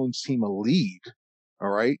Cyclones team a lead, all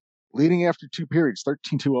right, leading after 2 periods,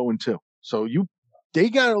 13-2-0-2. So they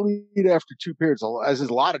got a lead after 2 periods, as is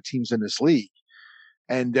a lot of teams in this league,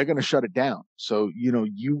 and they're going to shut it down. So,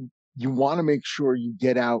 you want to make sure you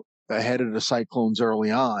get out ahead of the Cyclones early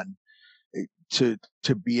on to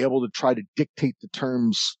be able to try to dictate the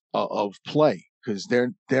terms of play, because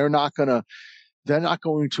they're not going to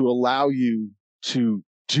allow you to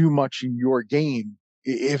do much in your game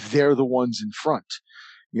if they're the ones in front.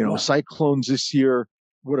 Yeah. Cyclones this year,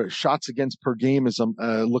 what are shots against per game as I'm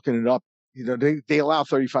looking it up, they allow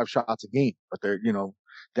 35 shots a game, but they're,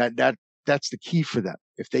 that's the key for them.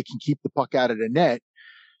 If they can keep the puck out of the net,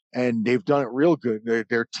 and they've done it real good.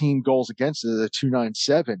 Their team goals against it are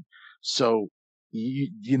 2.97. So, you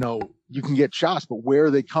can get shots, but where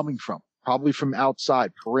are they coming from? Probably from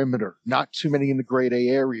outside, perimeter, not too many in the grade A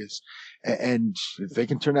areas. And if they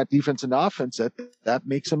can turn that defense into offense, that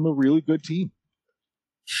makes them a really good team.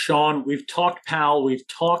 Sean, we've talked Pal, we've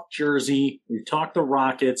talked Jersey, we've talked the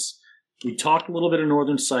Rockets, we talked a little bit of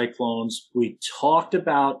Northern Cyclones, we talked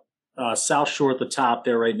about South Shore at the top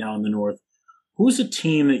there right now in the North. Who's a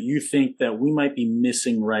team that you think that we might be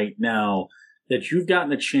missing right now that you've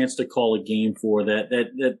gotten a chance to call a game for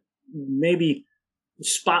that maybe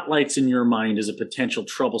spotlights in your mind as a potential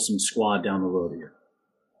troublesome squad down the road here?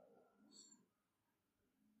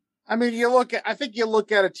 I mean, I think you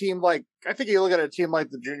look at a team like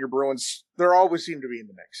the Junior Bruins. They always seem to be in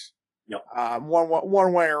the mix. Yep.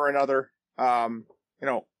 One way or another.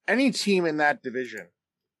 Any team in that division,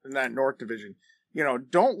 in that North division,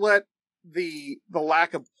 don't let the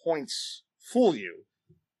lack of points fool you.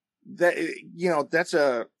 That that's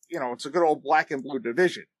it's a good old black and blue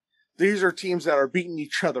division. These are teams that are beating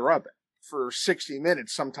each other up for 60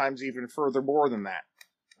 minutes, sometimes even further more than that.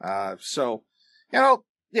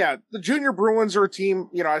 Yeah, the Junior Bruins are a team,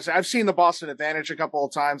 I've seen the Boston Advantage a couple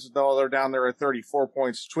of times, though they're down there at 34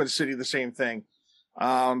 points. Twin City, the same thing.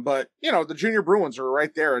 But the Junior Bruins are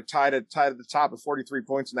right there, tied at the top at 43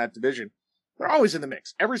 points in that division. They're always in the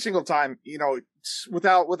mix every single time,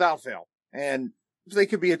 without fail. And they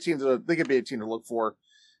could be a team to look for.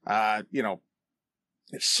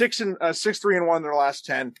 6-3-1 in their last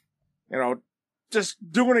 10.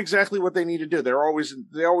 Just doing exactly what they need to do. They always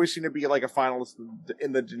seem to be like a finalist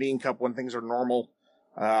in the Deneen Cup when things are normal.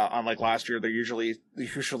 Unlike last year, they usually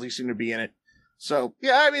seem to be in it. So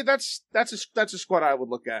yeah, I mean that's a squad I would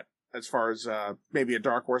look at as far as maybe a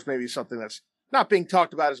dark horse, maybe something that's not being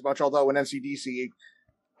talked about as much. Although in NCDC,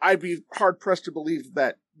 I'd be hard pressed to believe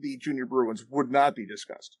that the Junior Bruins would not be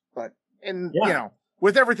discussed. But you know,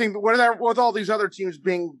 with everything, with all these other teams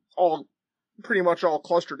being all pretty much all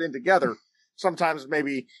clustered in together, sometimes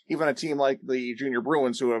maybe even a team like the Junior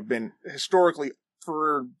Bruins, who have been historically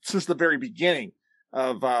since the very beginning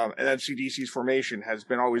of NCDC's formation, has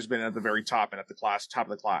always been at the very top and at the top of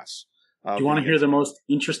the class. Do you want to hear the most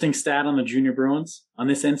interesting stat on the Junior Bruins on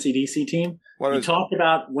this NCDC team? You talked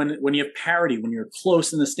about when you have parity, when you're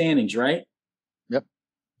close in the standings, right? Yep.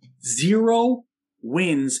 0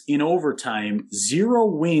 wins in overtime, 0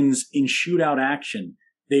 wins in shootout action.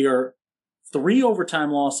 They are 3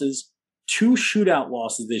 overtime losses, 2 shootout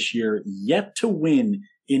losses this year, yet to win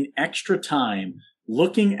in extra time.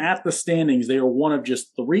 Looking at the standings, they are one of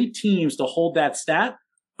just 3 teams to hold that stat.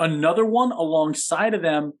 Another one alongside of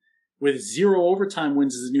them with 0 overtime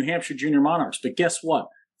wins is the New Hampshire Junior Monarchs. But guess what?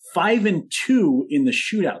 5-2 in the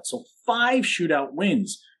shootout. So 5 shootout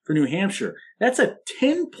wins for New Hampshire. That's a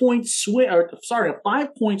 10-point swing, a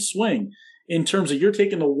 5-point swing in terms of you're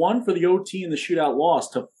taking the 1 for the OT and the shootout loss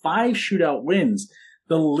to 5 shootout wins.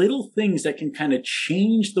 The little things that can kind of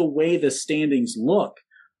change the way the standings look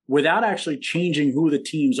without actually changing who the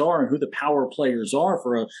teams are and who the power players are,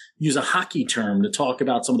 use a hockey term to talk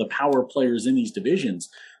about some of the power players in these divisions.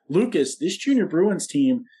 Lucas, this Junior Bruins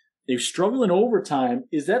team, they've struggled in overtime.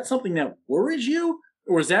 Is that something that worries you,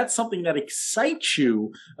 or is that something that excites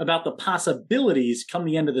you about the possibilities come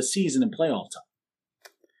the end of the season and playoff time?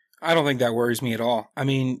 I don't think that worries me at all. I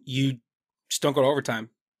mean, you just don't go to overtime,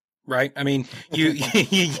 right? I mean,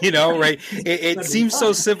 you know, right? It seems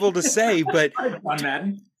so simple to say, but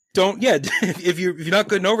if you're not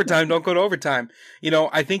good in overtime, don't go to overtime. You know,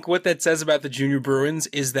 I think what that says about the Junior Bruins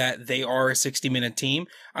is that they are a 60-minute team.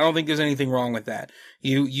 I don't think there's anything wrong with that.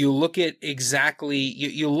 You look at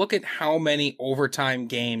you look at how many overtime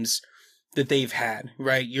games that they've had,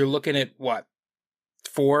 right? You're looking at what?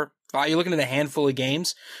 4, 5? You're looking at a handful of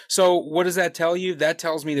games. So what does that tell you? That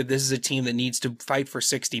tells me that this is a team that needs to fight for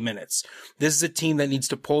 60 minutes. This is a team that needs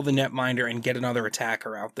to pull the netminder and get another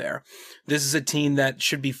attacker out there. This is a team that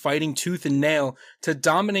should be fighting tooth and nail to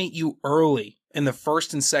dominate you early in the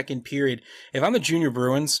first and second period. If I'm the Junior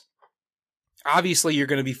Bruins, obviously you're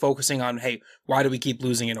going to be focusing on, hey, why do we keep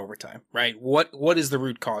losing in overtime, right? What is the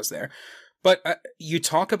root cause there? But you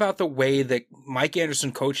talk about the way that Mike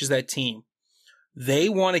Anderson coaches that team. They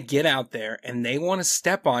want to get out there and they want to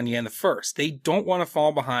step on you in the first. They don't want to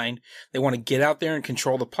fall behind. They want to get out there and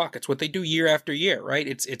control the puck. It's what they do year after year, right?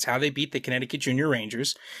 It's how they beat the Connecticut Junior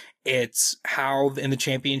Rangers. It's how in the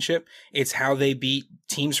championship, it's how they beat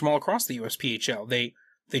teams from all across the USPHL.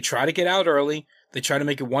 They try to get out early. They try to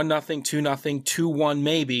make it 1-0, 2-0, 2-1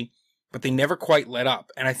 maybe, but they never quite let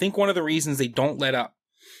up. And I think one of the reasons they don't let up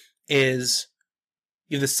is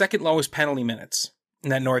you have the second lowest penalty minutes in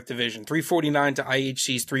that North Division, 349 to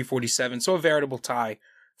IHC's 347, so a veritable tie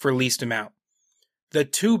for least amount. The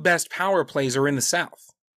 2 best power plays are in the South,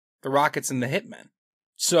 the Rockets and the Hitmen.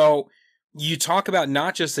 So you talk about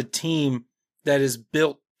not just a team that is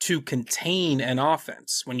built to contain an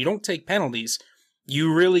offense. When you don't take penalties,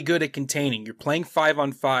 you're really good at containing. You're playing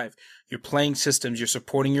 5-on-5. You're playing systems. You're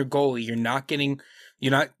supporting your goalie.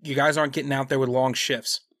 You guys aren't getting out there with long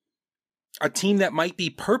shifts. A team that might be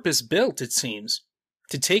purpose-built, it seems,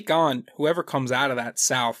 to take on whoever comes out of that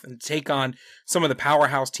South and take on some of the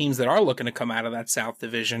powerhouse teams that are looking to come out of that South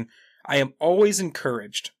Division. I am always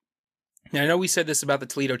encouraged. Now, I know we said this about the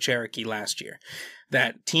Toledo Cherokee last year,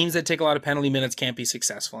 that teams that take a lot of penalty minutes can't be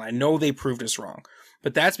successful. I know they proved us wrong,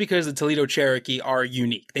 but that's because the Toledo Cherokee are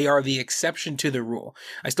unique. They are the exception to the rule.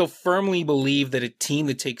 I still firmly believe that a team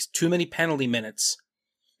that takes too many penalty minutes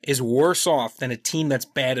is worse off than a team that's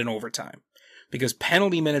bad in overtime, because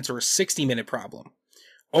penalty minutes are a 60-minute problem.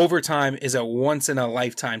 Overtime is a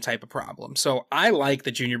once-in-a-lifetime type of problem. So I like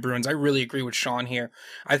the Junior Bruins. I really agree with Sean here.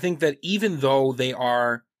 I think that even though they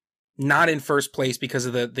are not in first place because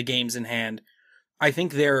of the games in hand, I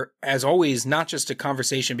think they're, as always, not just a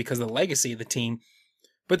conversation because of the legacy of the team,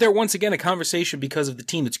 but they're once again a conversation because of the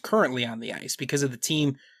team that's currently on the ice, because of the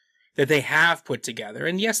team that they have put together.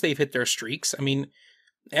 And yes, they've hit their streaks. I mean,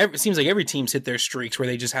 it seems like every team's hit their streaks where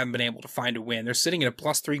they just haven't been able to find a win. They're sitting at a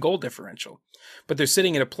 +3 goal differential, but they're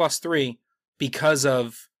sitting at a +3 because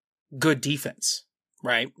of good defense,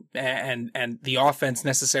 right? And the offense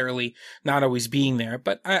necessarily not always being there.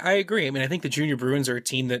 But I agree. I mean, I think the Junior Bruins are a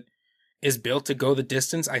team that is built to go the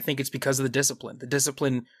distance. I think it's because of the discipline. The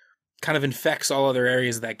discipline kind of infects all other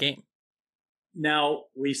areas of that game. Now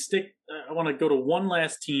I want to go to one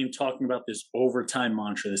last team talking about this overtime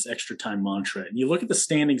mantra, this extra time mantra. And you look at the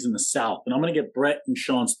standings in the South, and I'm going to get Brett and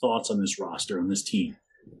Sean's thoughts on this roster, on this team.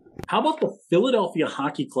 How about the Philadelphia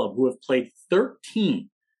Hockey Club, who have played 13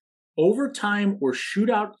 overtime or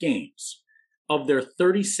shootout games of their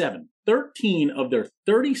 37? 13 of their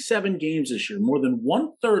 37 games this year, more than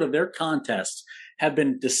 1/3 of their contests have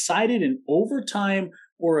been decided in overtime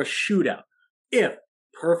or a shootout. If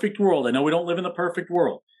perfect world, I know we don't live in the perfect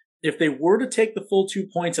world. If they were to take the full 2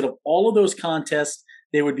 points out of all of those contests,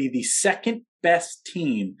 they would be the second best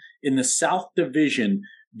team in the South Division,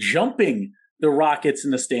 jumping the Rockets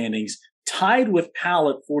in the standings, tied with Pal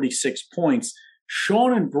at 46 points.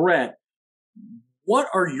 Sean and Brett, what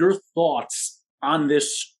are your thoughts on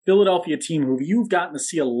this Philadelphia team who you've gotten to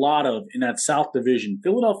see a lot of in that South Division?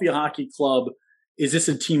 Philadelphia Hockey Club, is this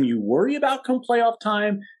a team you worry about come playoff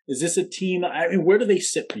time? Is this a team, I mean, where do they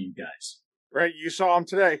sit for you guys? Right, you saw them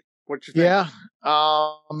today. What you think? Yeah,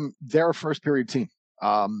 they're a first period team.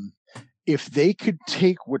 If they could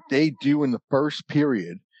take what they do in the first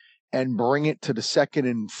period and bring it to the second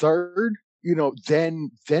and third, then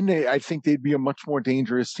I think they'd be a much more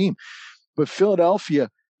dangerous team. But Philadelphia,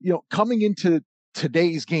 coming into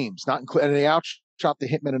today's games, and they outshot the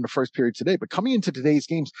Hitmen in the first period today, but coming into today's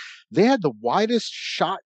games, they had the widest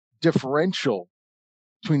shot differential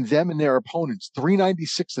between them and their opponents,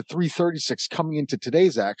 396 to 336 coming into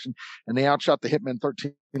today's action, and they outshot the Hitmen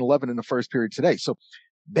 13-11 in the first period today. So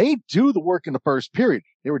they do the work in the first period.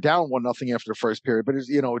 They were down 1-0 after the first period, but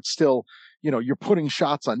it's still, you're putting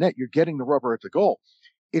shots on net. You're getting the rubber at the goal.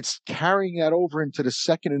 It's carrying that over into the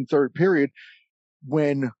second and third period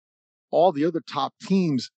when all the other top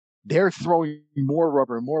teams, they're throwing more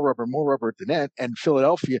rubber at the net. And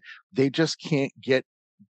Philadelphia, they just can't get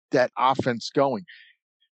that offense going.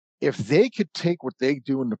 If they could take what they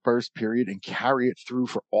do in the first period and carry it through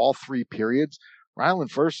for all three periods,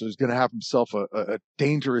 Ryland First is going to have himself a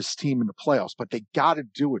dangerous team in the playoffs, but they got to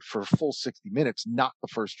do it for a full 60 minutes, not the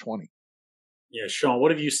first 20. Yeah, Sean,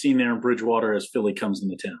 what have you seen there in Bridgewater as Philly comes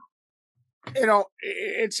into town?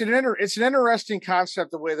 It's an interesting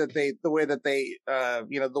concept the way that they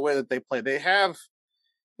play. They have,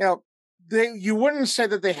 you wouldn't say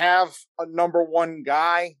that they have a number one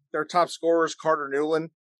guy. Their top scorer is Carter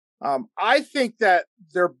Newland. I think that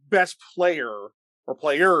their best player or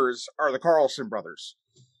players are the Carlson brothers.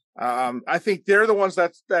 I think they're the ones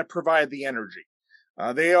that provide the energy.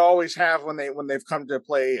 They always have when they've come to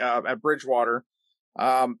play at Bridgewater.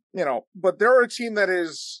 But they're a team that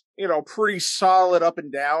is, pretty solid up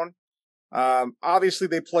and down. Obviously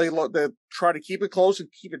they they try to keep it close and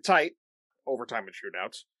keep it tight, overtime and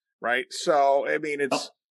shootouts, right? So, I mean,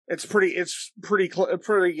 it's pretty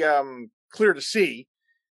clear to see,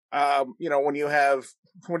 when you have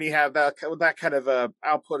that kind of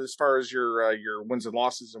output as far as your wins and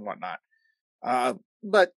losses and whatnot.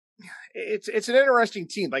 But it's an interesting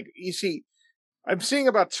team. Like, you see, I'm seeing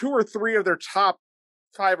about 2 or 3 of their top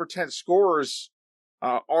 5 or 10 scorers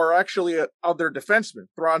are actually of their defensemen.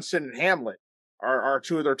 Bronson and Hamlet are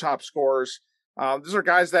 2 of their top scorers. These are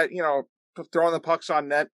guys that, throwing the pucks on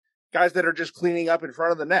net, guys that are just cleaning up in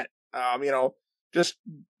front of the net. Just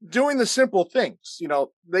doing the simple things.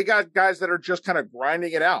 They got guys that are just kind of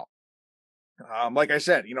grinding it out. Like I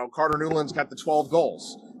said, Carter Newland's got the 12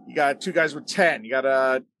 goals. You got 2 guys with 10. You got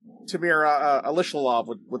Tamir Alishalov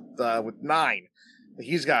with 9.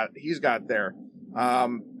 He's got there.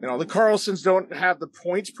 The Carlsons don't have the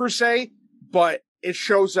points per se, but it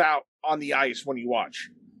shows out on the ice when you watch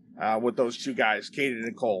with those 2 guys, Caden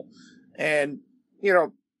and Cole. And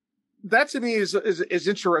that to me is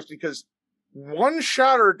interesting because one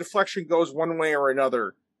shot or deflection goes one way or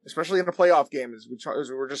another, especially in a playoff game, as we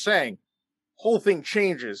were just saying, whole thing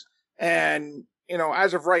changes. And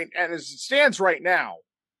as it stands right now,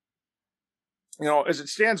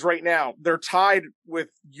 they're tied with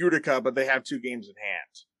Utica, but they have 2 games in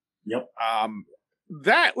hand. Yep.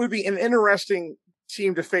 That would be an interesting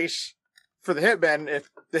team to face for the Hitmen if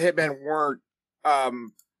the Hitmen weren't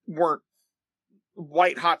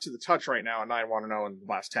white hot to the touch right now, and 9-1-0 in the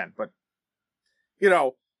last 10. But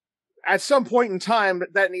at some point in time,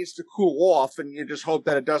 that needs to cool off, and you just hope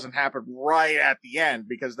that it doesn't happen right at the end,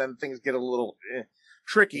 because then things get a little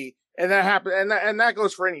tricky. And that happens, and that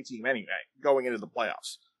goes for any team anyway, going into the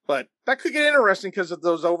playoffs. But that could get interesting because of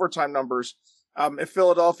those overtime numbers. If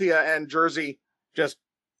Philadelphia and Jersey just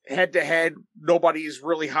head to head, nobody's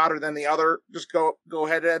really hotter than the other. Just go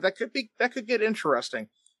head to head. That could get interesting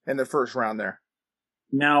in the first round there.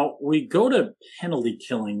 Now we go to penalty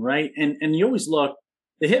killing, right? And you always look,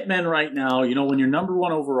 the Hitmen right now, when you're number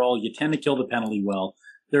 1 overall, you tend to kill the penalty well.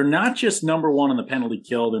 They're not just number one on the penalty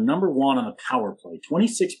kill, they're number one on the power play.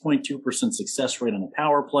 26.2% success rate on the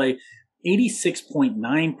power play,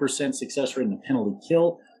 86.9% success rate on the penalty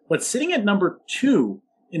kill. But sitting at number 2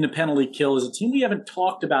 in the penalty kill is a team we haven't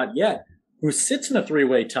talked about yet, who sits in a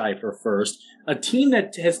three-way tie for first, a team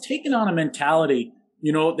that has taken on a mentality.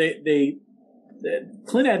 You know,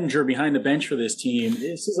 Clint Edinger behind the bench for this team,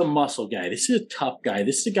 this is a muscle guy. This is a tough guy.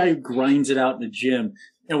 This is a guy who grinds it out in the gym.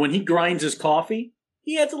 And when he grinds his coffee,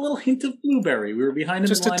 he adds a little hint of blueberry. We were behind him.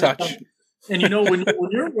 Just a touch. And you know, when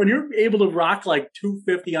you're able to rock like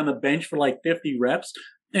 250 on the bench for like 50 reps,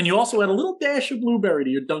 and you also add a little dash of blueberry to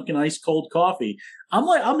your Dunkin' ice cold coffee,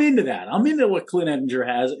 I'm into that. I'm into what Clint Edinger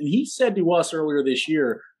has. And he said to us earlier this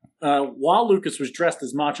year, while Lucas was dressed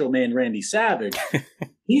as Macho Man Randy Savage,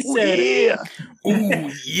 he said,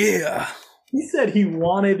 "Oh yeah." He said he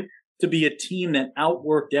wanted to be a team that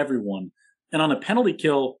outworked everyone. And on a penalty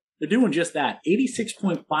kill, they're doing just that.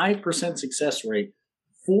 86.5% success rate.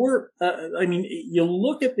 You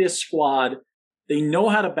look at this squad, they know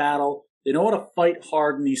how to battle. They know how to fight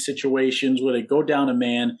hard in these situations where they go down a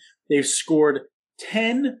man. They've scored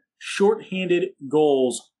 10 shorthanded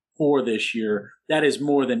goals for this year. That is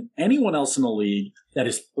more than anyone else in the league. That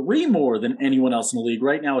is 3 more than anyone else in the league.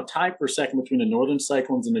 Right now, a tie for second between the Northern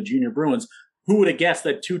Cyclones and the Junior Bruins. Who would have guessed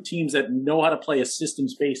that 2 teams that know how to play a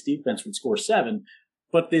systems-based defense would score 7?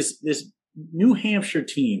 But this New Hampshire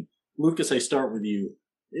team, Lucas, I start with you.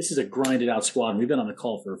 This is a grinded-out squad, and we've been on the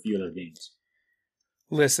call for a few of their games.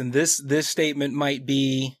 Listen, this statement might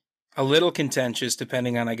be a little contentious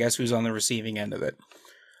depending on, I guess, who's on the receiving end of it.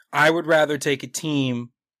 I would rather take a team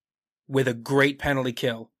with a great penalty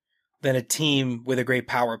kill than a team with a great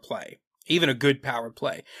power play, even a good power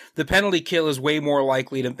play. The penalty kill is way more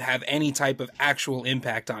likely to have any type of actual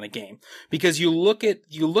impact on a game because you look at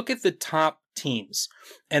the top teams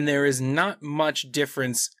and there is not much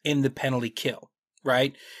difference in the penalty kill,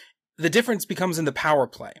 right? The difference becomes in the power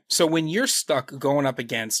play. So when you're stuck going up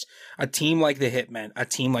against a team like the Hitmen, a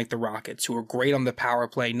team like the Rockets, who are great on the power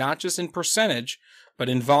play, not just in percentage, but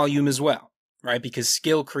in volume as well, right? Because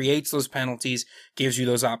skill creates those penalties, gives you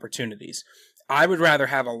those opportunities. I would rather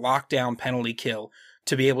have a lockdown penalty kill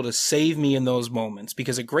to be able to save me in those moments,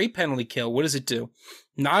 because a great penalty kill, what does it do?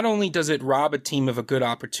 Not only does it rob a team of a good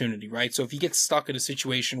opportunity, right? So if you get stuck in a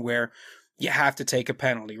situation where you have to take a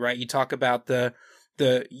penalty, right? You talk about the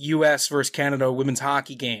U.S. versus Canada women's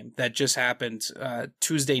hockey game that just happened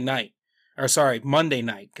Monday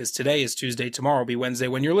night, because today is Tuesday, tomorrow will be Wednesday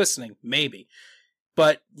when you're listening, maybe.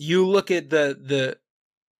 But you look at the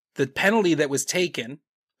penalty that was taken,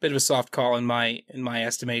 bit of a soft call in my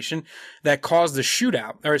estimation, that caused the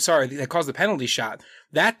that caused the penalty shot.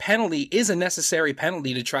 That penalty is a necessary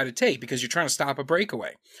penalty to try to take because you're trying to stop a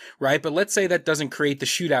breakaway, right? But let's say that doesn't create the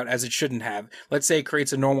shootout as it shouldn't have. Let's say it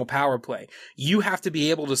creates a normal power play. You have to be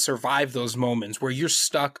able to survive those moments where you're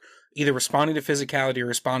stuck either responding to physicality or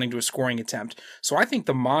responding to a scoring attempt. So I think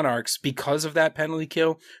the Monarchs, because of that penalty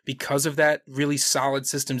kill, because of that really solid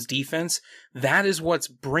systems defense, that is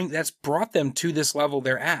that's brought them to this level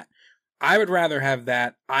they're at. I would rather have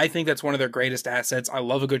that. I think that's one of their greatest assets. I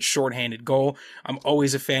love a good shorthanded goal. I'm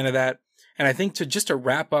always a fan of that. And I think to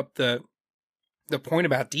wrap up the point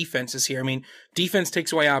about defenses here, I mean, defense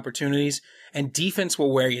takes away opportunities and defense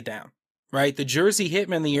will wear you down, right? The Jersey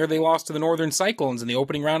Hitmen, the year they lost to the Northern Cyclones in the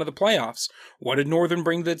opening round of the playoffs, what did Northern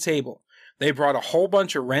bring to the table? They brought a whole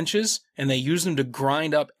bunch of wrenches and they used them to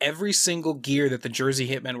grind up every single gear that the Jersey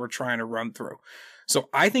Hitmen were trying to run through. So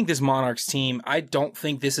I think this Monarchs team, I don't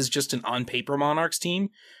think this is just an on-paper Monarchs team.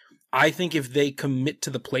 I think if they commit to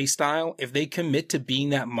the play style, if they commit to being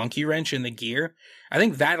that monkey wrench in the gear, I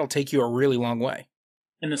think that'll take you a really long way.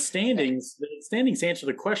 And the standings answer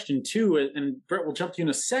the question too. And Brett, will jump to you in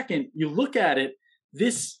a second. You look at it,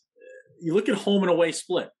 you look at home and away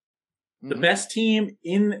split. Mm-hmm. The best team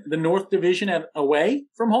in the North Division away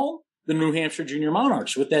from home, the New Hampshire Junior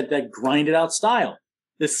Monarchs, with that grinded out style.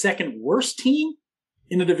 The second worst team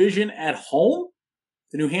in the division at home,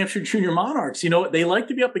 the New Hampshire Junior Monarchs. You know, they like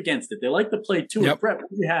to be up against it. They like to play too. Yep. Brett, what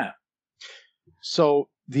do you have? So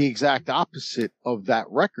the exact opposite of that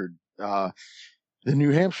record, the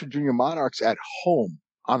New Hampshire Junior Monarchs at home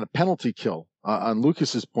on a penalty kill, on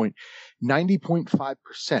Lucas's point,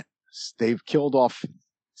 90.5%. They've killed off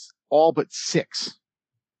all but 6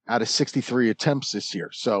 out of 63 attempts this year.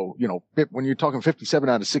 So, you know, when you're talking 57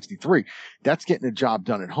 out of 63, that's getting the job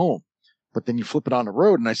done at home. But then you flip it on the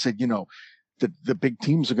road. And I said, you know, the big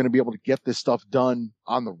teams are going to be able to get this stuff done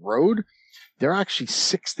on the road. They're actually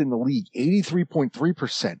 6th in the league,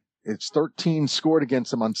 83.3%. It's 13 scored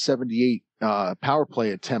against them on 78 power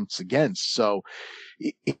play attempts against. So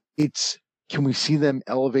it's Can we see them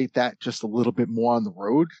elevate that just a little bit more on the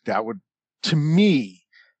road? That would, to me,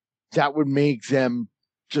 that would make them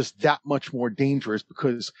just that much more dangerous,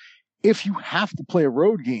 because if you have to play a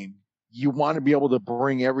road game, you want to be able to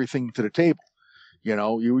bring everything to the table. You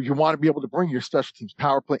know, you want to be able to bring your special teams,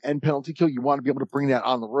 power play and penalty kill. You want to be able to bring that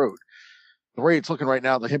on the road. The way it's looking right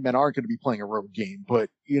now, the Hitmen aren't going to be playing a road game, but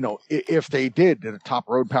you know, if they did, they're the top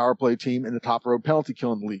road power play team and the top road penalty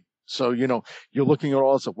kill in the league. So, you know, you're looking at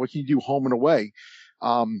all this stuff. What can you do home and away?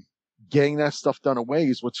 Getting that stuff done away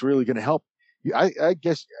is what's really going to help. I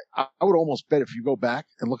guess I would almost bet if you go back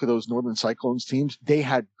and look at those Northern Cyclones teams, they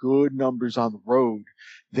had good numbers on the road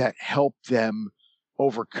that helped them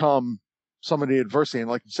overcome some of the adversity. And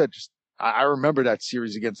like you said, I remember that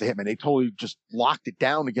series against the Hitmen. They totally just locked it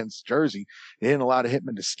down against Jersey. They didn't allow the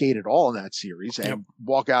Hitmen to skate at all in that series and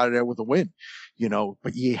walk out of there with a win, you know,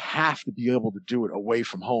 but you have to be able to do it away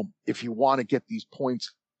from home if you want to get these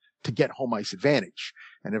points to get home ice advantage.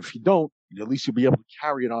 And if you don't, at least you'll be able to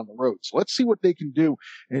carry it on the road. So let's see what they can do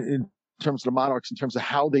in terms of the Monarchs, in terms of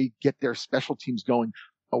how they get their special teams going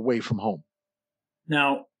away from home.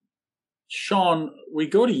 Now, Sean, we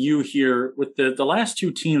go to you here with the last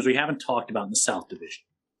two teams we haven't talked about in the South Division.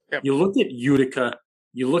 Yep. You look at Utica,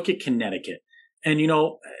 you look at Connecticut, and you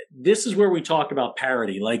know, this is where we talk about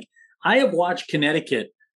parity. Like, I have watched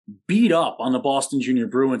Connecticut beat up on the Boston Junior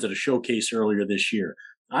Bruins at a showcase earlier this year.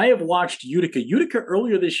 I have watched Utica. Utica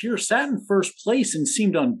earlier this year sat in first place and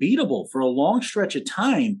seemed unbeatable for a long stretch of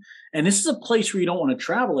time. And this is a place where you don't want to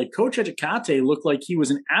travel. Like, Coach Ejikate looked like he was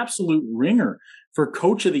an absolute ringer for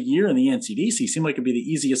Coach of the Year in the NCDC. Seemed like it'd be the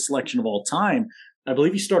easiest selection of all time. I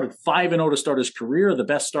believe he started 5-0 to start his career, the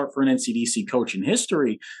best start for an NCDC coach in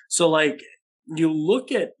history. So, like, you look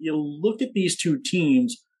at these two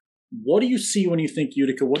teams. What do you see when you think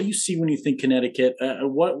Utica? What do you see when you think Connecticut?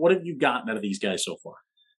 What have you gotten out of these guys so far?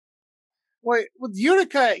 Well, with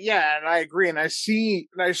Utica, yeah, and I agree, and I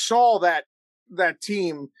saw that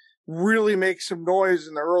team really make some noise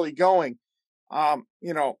in the early going.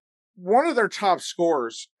 You know, one of their top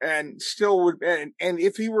scorers, and still would, and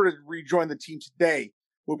if he were to rejoin the team today,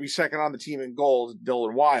 would be second on the team in goals,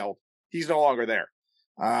 Dylan Wild. He's no longer there.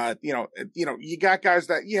 You know, you got guys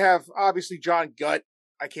that you have, obviously John Gutt.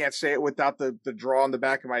 I can't say it without the draw in the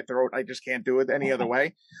back of my throat. I just can't do it any other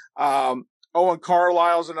way. Owen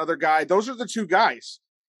Carlisle's another guy. Those are the two guys.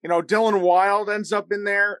 You know, Dylan Wild ends up in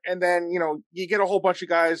there, and then, you know, you get a whole bunch of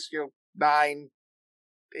guys, you know, 9,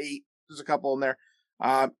 8, there's a couple in there.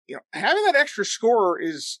 You know, having that extra scorer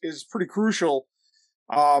is pretty crucial.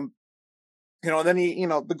 You know, and then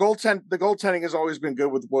the goaltending has always been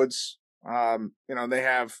good with Woods. You know,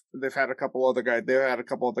 they've had a couple other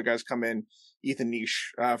guys come in, Ethan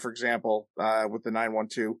Niche, for example, with the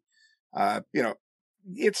 9-1-2. You know,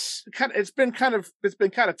 it's been kind of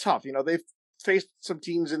tough. You know, they've faced some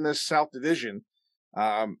teams in this South Division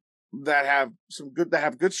that have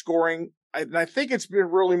good scoring, and I think it's been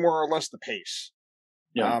really more or less the pace.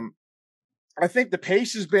 Yeah. I think the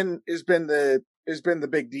pace has been the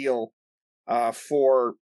big deal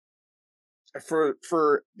for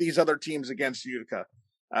these other teams against Utica.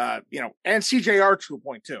 You know, and CJR to a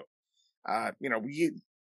point too. You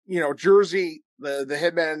know, Jersey, the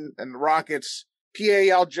Hitmen and the Rockets,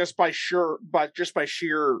 PAL just by sheer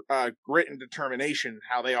grit and determination,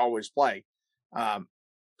 how they always play.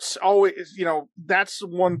 Always, you know, that's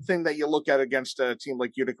one thing that you look at against a team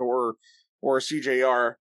like Utica or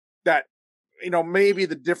CJR, that, you know, maybe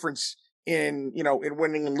the difference in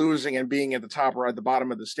winning and losing and being at the top or at the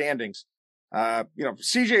bottom of the standings. You know,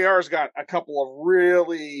 CJR's got a couple of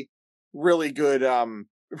really, really good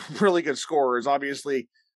scorers. Obviously,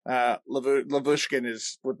 Lavushkin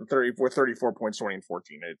is with 34 points, 20 and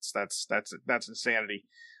 14. That's insanity.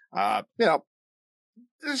 You know,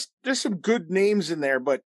 there's some good names in there,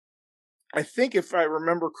 but I think if I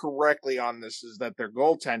remember correctly on this is that their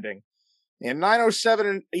goaltending, and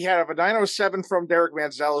 907, you have a 907 from Derek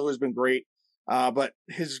Manzella, who has been great. But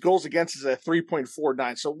his goals against is a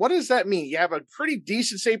 3.49. So what does that mean? You have a pretty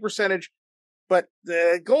decent save percentage, but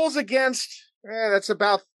the goals against, that's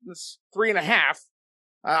 3.5.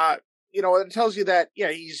 You know, it tells you that,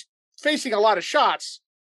 yeah, he's facing a lot of shots,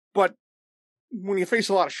 but when you face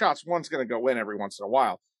a lot of shots, one's going to go in every once in a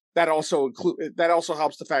while. That also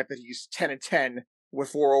helps the fact that he's 10-10 with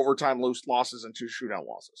 4 overtime losses and 2 shootout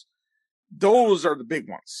losses. Those are the big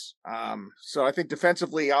ones. So I think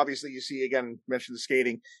defensively, obviously, you see, again, mentioned the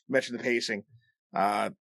skating, mentioned the pacing.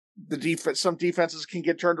 The defense, some defenses can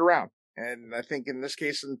get turned around. And I think in this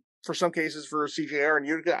case, and for some cases for CJR and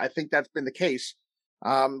Utica, I think that's been the case.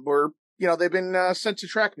 Where, you know, they've been sent to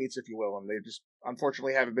track meets, if you will, and they just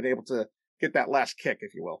unfortunately haven't been able to get that last kick,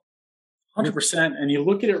 if you will. 100%. And you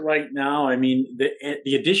look at it right now, I mean,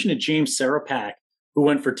 the addition of James Sarapak, who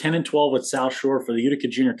went for 10-12 with South Shore for the Utica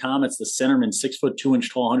Junior Comets, the centerman, 6'2"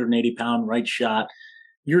 tall, 180-pound right shot,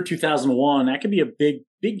 year 2001, that could be a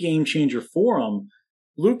big game changer for him.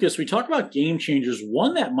 Lucas, we talk about game changers.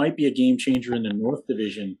 One that might be a game changer in the North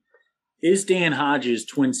Division is Dan Hodges'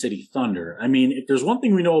 Twin City Thunder. I mean, if there's one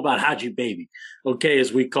thing we know about Hodgie Baby, okay,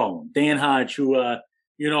 as we call him, Dan Hodge, who,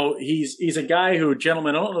 he's a guy who,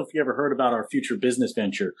 gentlemen, I don't know if you ever heard about our future business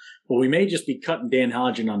venture, but we may just be cutting Dan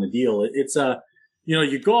Hodge in on the deal. It's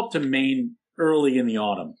you go up to Maine early in the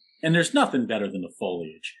autumn, and there's nothing better than the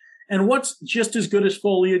foliage. And what's just as good as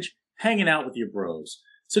foliage? Hanging out with your bros.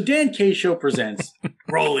 So Dan K Show presents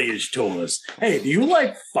Foliage Tours. Hey, do you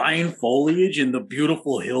like fine foliage in the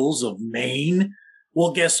beautiful hills of Maine?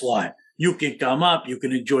 Well, guess what? You can come up, you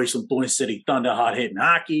can enjoy some Twin City Thunder hard-hitting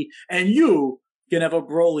hockey, and you can have a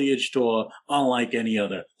Broliage tour unlike any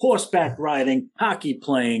other. Horseback riding, hockey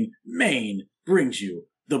playing, Maine brings you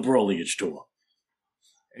the Broliage tour.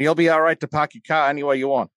 And you'll be all right to park your car any way you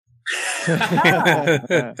want. You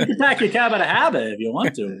can pack your cab out of habit if you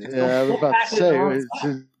want to. Yeah, I was about to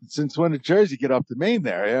say, since when did Jersey get up to Maine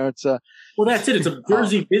there? You know, it's well, that's it. It's a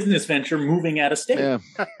Jersey business venture moving out of state. Yeah,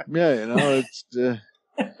 it's.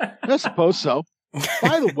 I suppose so.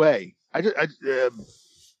 By the way, I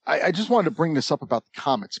just wanted to bring this up about the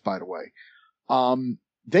Comets. By the way,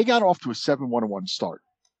 they got off to a 7-1-1 start,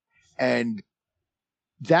 and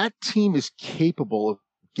that team is capable of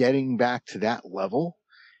getting back to that level.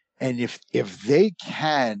 And if they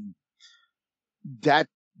can, that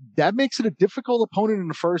makes it a difficult opponent in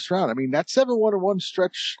the first round. I mean, that 7-1-1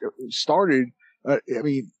 stretch started.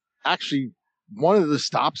 Actually, one of the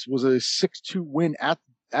stops was a 6-2 win at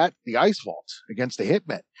the Ice Vaults against the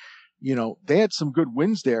Hitmen. You know, they had some good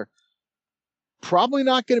wins there. Probably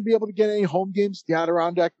not going to be able to get any home games at the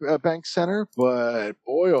Adirondack Bank Center, but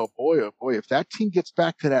boy, oh boy, if that team gets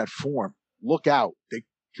back to that form, look out. They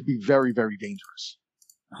could be very, very dangerous.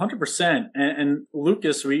 100%. And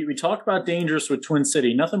Lucas, we talk about dangerous with Twin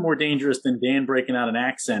City. Nothing more dangerous than Dan breaking out an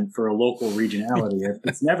accent for a local regionality.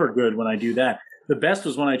 It's never good when I do that. The best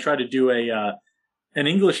was when I tried to do an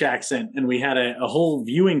English accent, and we had a whole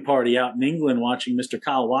viewing party out in England watching Mr.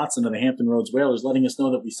 Kyle Watson of the Hampton Roads Whalers, letting us know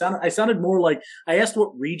that I sounded more like, I asked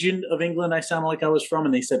what region of England I sounded like I was from,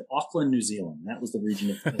 and they said Auckland, New Zealand. That was the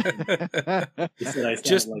region of England. They said I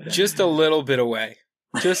sounded like that. Just a little bit away.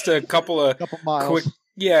 Just a couple of miles.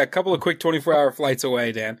 A couple of quick 24-hour flights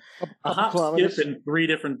away, Dan. A hop, skip, and 3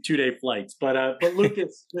 different 2-day flights. But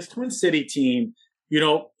Lucas, this Twin City team,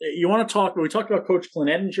 you want to talk, we talked about Coach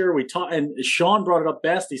Clint Edinger, and Sean brought it up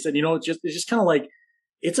best. He said, it's just kind of like,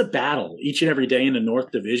 it's a battle each and every day in the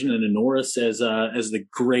North Division. And Norris, as the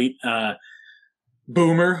great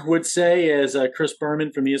Boomer would say, as Chris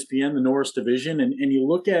Berman from ESPN, the Norris Division. And you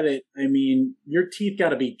look at it, I mean, your teeth got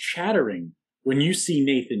to be chattering when you see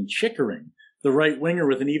Nathan Chickering, the right winger,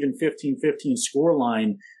 with an even 15-15 score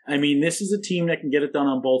line. I mean, this is a team that can get it done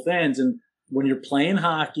on both ends. And when you're playing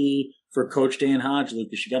hockey for Coach Dan Hodge,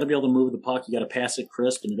 Lucas, you got to be able to move the puck. You got to pass it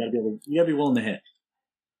crisp, and you got to be willing to hit.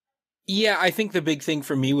 Yeah, I think the big thing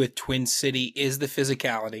for me with Twin City is the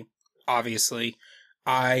physicality. Obviously,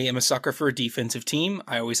 I am a sucker for a defensive team.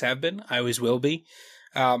 I always have been. I always will be.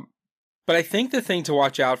 But I think the thing to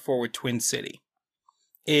watch out for with Twin City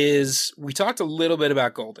is, we talked a little bit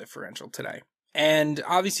about goal differential today. And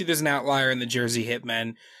obviously there's an outlier in the Jersey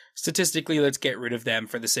Hitmen. Statistically, let's get rid of them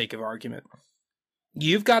for the sake of argument.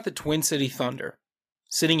 You've got the Twin City Thunder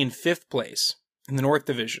sitting in 5th place in the North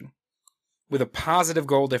Division with a positive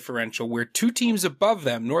goal differential, where 2 teams above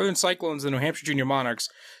them, Northern Cyclones and the New Hampshire Junior Monarchs,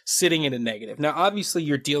 sitting in a negative. Now, obviously,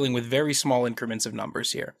 you're dealing with very small increments of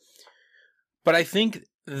numbers here. But I think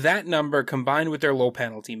that number, combined with their low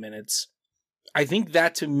penalty minutes, I think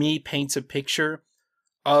that, to me, paints a picture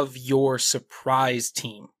of your surprise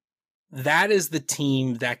team. That is the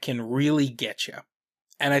team that can really get you.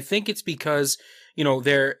 And I think it's because,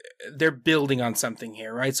 they're building on something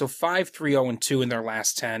here, right? So 5-3-0-2 in their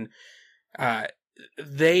last 10.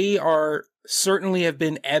 They are certainly have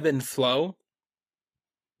been ebb and flow.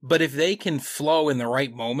 But if they can flow in the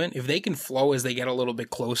right moment, if they can flow as they get a little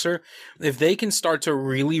bit closer, if they can start to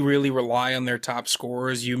really, really rely on their top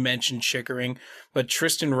scorers, you mentioned Chickering, but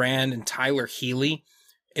Tristan Rand and Tyler Healy,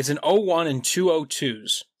 it's an 0-1 and 2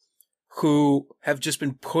 0-2s who have just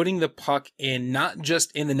been putting the puck in, not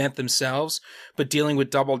just in the net themselves, but dealing with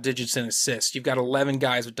double digits in assists. You've got 11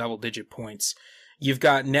 guys with double-digit points. You've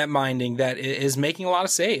got net minding that is making a lot of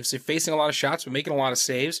saves. They're facing a lot of shots, but making a lot of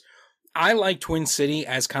saves. I like Twin City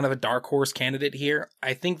as kind of a dark horse candidate here.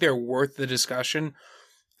 I think they're worth the discussion.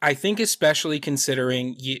 I think especially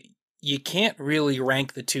considering you can't really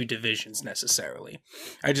rank the two divisions necessarily.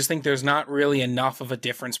 I just think there's not really enough of a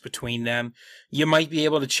difference between them. You might be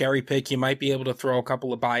able to cherry pick, you might be able to throw a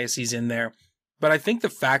couple of biases in there, but I think the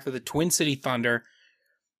fact that the Twin City Thunder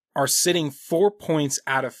are sitting 4 points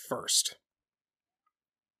out of first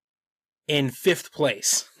in 5th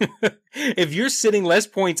place. If you're sitting less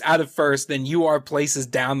points out of first than you are places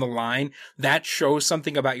down the line, that shows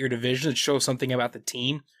something about your division. It shows something about the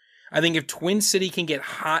team. I think if Twin City can get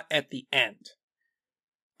hot at the end,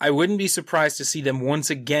 I wouldn't be surprised to see them once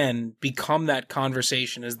again become that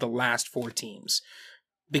conversation as the last 4 teams.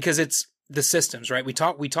 Because it's the systems, right? We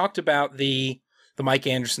talked about the Mike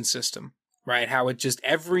Anderson system, right? How it just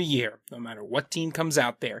every year, no matter what team comes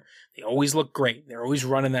out there, they always look great. They're always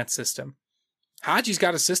running that system. Haji's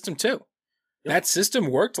got a system too. Yep. That system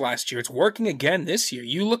worked last year. It's working again this year.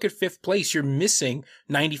 You look at 5th place, you're missing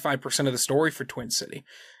 95% of the story for Twin City.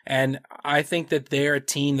 And I think that they're a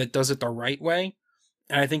team that does it the right way.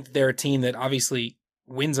 And I think that they're a team that obviously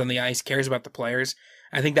wins on the ice, cares about the players.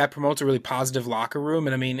 I think that promotes a really positive locker room.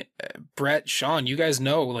 And I mean, Brett, Sean, you guys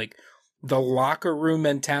know, like, the locker room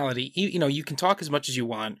mentality, you know, you can talk as much as you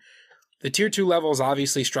want. The tier 2 level is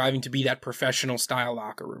obviously striving to be that professional style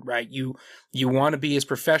locker room, right? You want to be as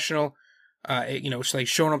professional, it's like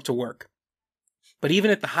showing up to work. But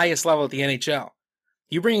even at the highest level at the NHL,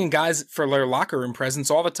 you bring in guys for their locker room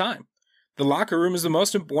presence all the time. The locker room is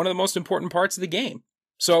one of the most important parts of the game.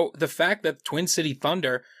 So the fact that Twin City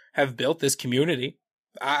Thunder have built this community,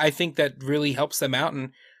 I think that really helps them out.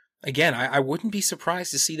 And again, I wouldn't be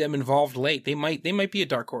surprised to see them involved late. They might be a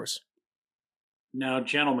dark horse. Now,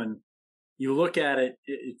 gentlemen, you look at it,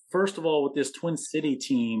 first of all, with this Twin City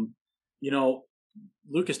team,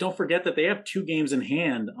 Lucas, don't forget that they have 2 games in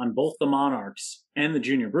hand on both the Monarchs and the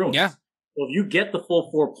Junior Bruins. Yeah. So if you get the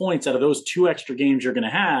full 4 points out of those 2 extra games you're going to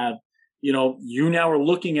have, you now are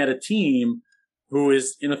looking at a team who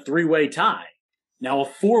is in a 3-way tie. Now a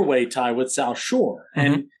 4-way tie with South Shore.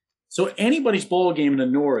 Mm-hmm. And so anybody's ball game in the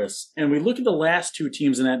Norris, and we look at the last 2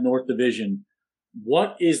 teams in that North Division,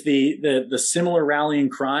 what is the similar rallying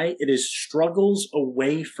cry? It is struggles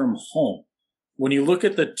away from home. When you look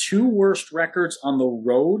at the 2 worst records on the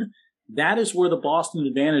road, that is where the Boston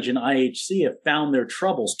Advantage and IHC have found their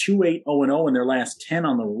troubles. 2-8-0-0 in their last 10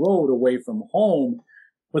 on the road away from home.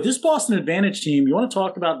 But this Boston Advantage team, you want to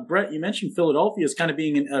talk about, Brett, you mentioned Philadelphia as kind of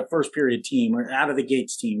being a first period team or out of the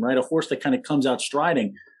gates team, right? A horse that kind of comes out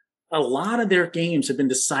striding. A lot of their games have been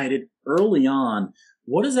decided early on.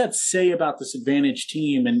 What does that say about this Advantage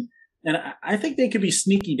team? And I think they could be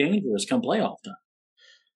sneaky dangerous come playoff time.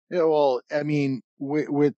 Yeah, well, I mean,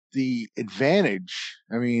 with the Advantage,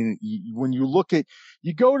 I mean, when you look at,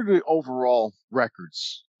 you go to the overall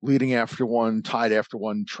records, leading after 1, tied after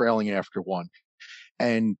 1, trailing after 1.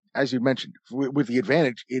 And as you mentioned, with the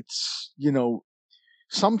Advantage, it's,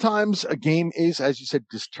 sometimes a game is, as you said,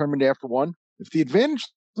 determined after 1. If the Advantage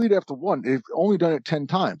lead after 1, they've only done it 10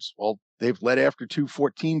 times. Well, they've led after 2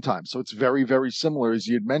 14 times. So it's very, very similar, as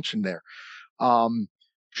you had mentioned there.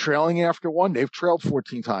 Trailing after 1, they've trailed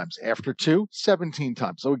 14 times. After 2, 17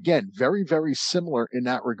 times. So again, very, very similar in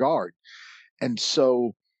that regard. And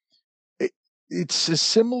so it's a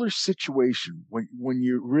similar situation when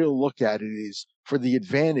you really look at it is for the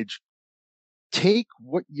Advantage, take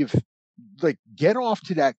what get off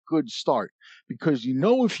to that good start, because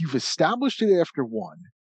if you've established it after 1,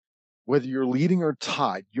 whether you're leading or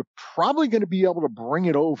tied, you're probably going to be able to bring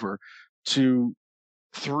it over to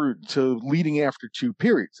leading after 2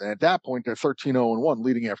 periods. And at that point, they're 13-0-1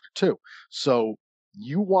 leading after 2. So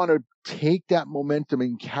you want to take that momentum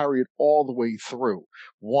and carry it all the way through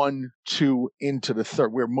 1, 2 into the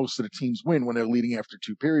third, where most of the teams win when they're leading after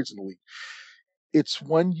 2 periods in the league. It's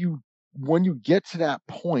when you get to that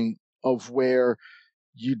point of where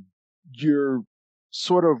you're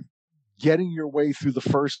sort of getting your way through the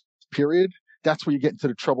first period, that's where you get into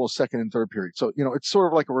the trouble of second and third period. So, it's sort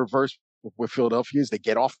of like a reverse with Philadelphia is they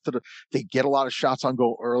get they get a lot of shots on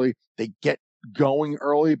goal early. They get going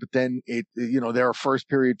early, but then they're a first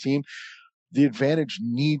period team. The Advantage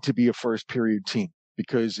need to be a first period team,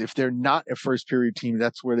 because if they're not a first period team,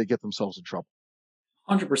 that's where they get themselves in trouble.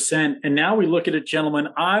 100%. And now we look at it, gentlemen.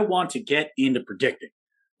 I want to get into predicting.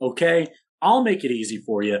 Okay. I'll make it easy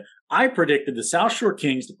for you. I predicted the South Shore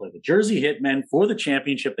Kings to play the Jersey Hitmen for the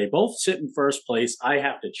championship. They both sit in first place. I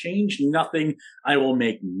have to change nothing. I will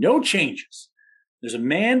make no changes. There's a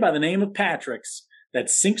man by the name of Patrick's that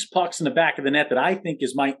sinks pucks in the back of the net that I think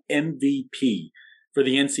is my MVP for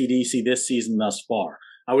the NCDC this season thus far.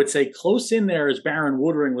 I would say close in there is Baron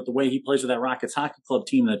Woodring with the way he plays with that Rockets Hockey Club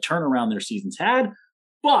team and the turnaround their season's had.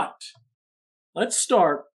 But let's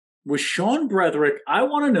start with Sean Bretherick. I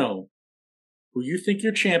want to know, who you think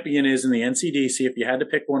your champion is in the NCDC, if you had to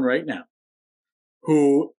pick one right now,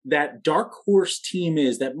 who that dark horse team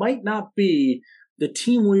is that might not be the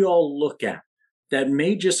team we all look at, that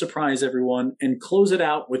may just surprise everyone, and close it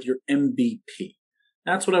out with your MVP.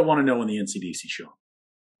 That's what I want to know in the NCDC show.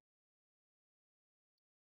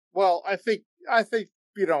 Well, I think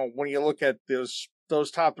when you look at those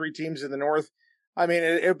top three teams in the North, I mean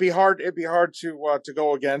it'd be hard to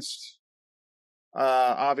go against.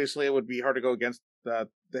 Obviously, it would be hard to go against the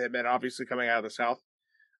Hitmen. Obviously, coming out of the South,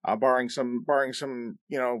 barring some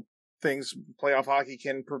things, playoff hockey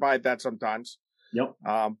can provide that sometimes. Yep.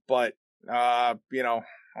 But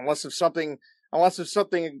unless if something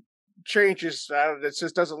changes, it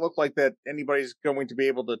just doesn't look like that anybody's going to be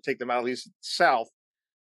able to take them out, at least South.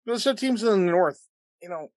 There's some teams in the North.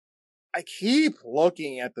 I keep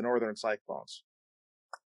looking at the Northern Cyclones.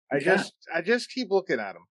 I just keep looking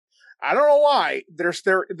at them. I don't know why. They're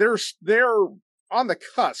on the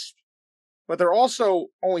cusp, but they're also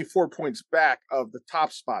only 4 points back of the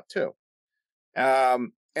top spot too.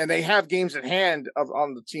 And they have games at hand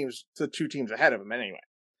on the two teams ahead of them anyway.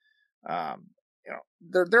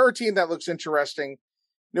 They're a team that looks interesting.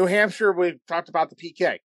 New Hampshire, we've talked about the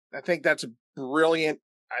PK. I think that's a very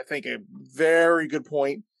good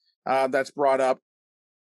point that's brought up.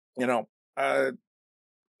 I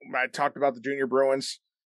talked about the Junior Bruins.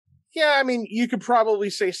 Yeah, I mean, you could probably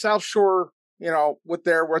say South Shore, with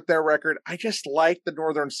their record. I just like the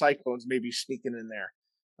Northern Cyclones maybe sneaking in there.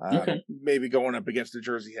 Okay. Maybe going up against the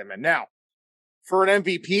Jersey Hitmen. Now, for an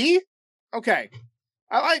MVP, okay.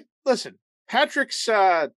 Listen, Patrick's...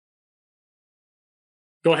 Go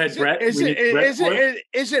ahead, Brett. Is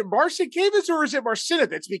it Marcinkiewicz or is it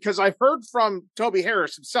Marcinkiewicz? Because I've heard from Toby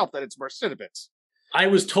Harris himself that it's Marcinkiewicz. I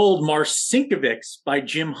was told Marcinkiewicz by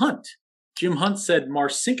Jim Hunt. Jim Hunt said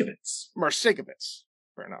Marcinkiewicz. Marcinkiewicz.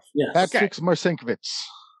 Fair enough. Yes. Patrick's Marcinkiewicz.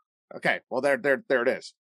 Okay. Well, there it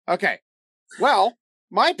is. Okay. Well,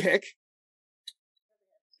 my pick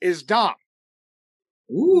is Dom.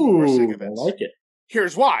 Ooh, I like it.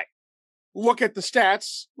 Here's why. Look at the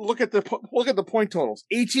stats. Look at the point totals.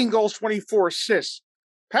 18 goals, 24 assists.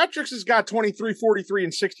 Patrick's has got 23, 43,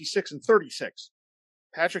 and 66 and 36.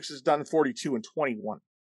 Patrick's has done 42 and 21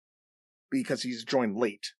 because he's joined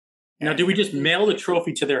late. Now, do we just mail the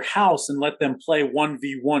trophy to their house and let them play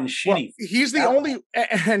 1v1 shitty? Well, he's the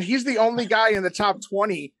only guy in the top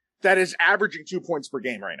 20 that is averaging 2 points per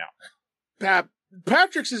game right now.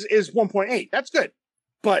 Patrick's is 1.8. That's good.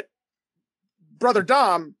 But brother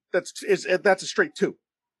Dom, that's a straight 2.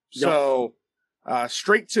 So,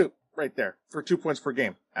 straight 2 right there for 2 points per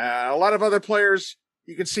game. A lot of other players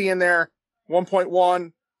you can see in there,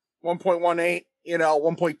 1.1, 1.18,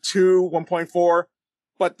 1.2, 1.4.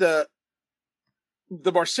 But the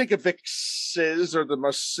Marcinkiewicz or the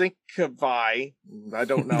Marcinkiewicz, I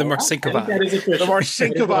don't know. The Marcinkiewicz. The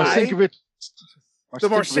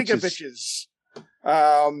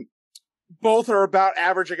Marcinkiewicz. Both are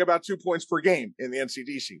averaging about 2 points per game in the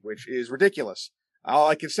NCDC, which is ridiculous. All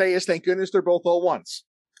I can say is thank goodness they're both 0-1s.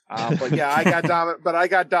 But yeah, I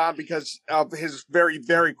got Dom because of his very,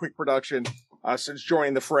 very quick production since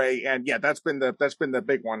joining the fray. And yeah, that's been the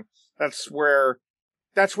big one. That's where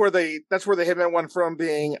the Hitmen went from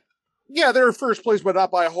being, they're first place, but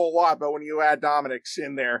not by a whole lot. But when you add Dominic's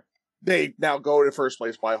in there, they now go to first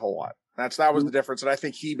place by a whole lot. That was the difference. And I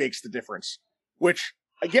think he makes the difference, which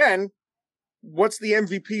again, what's the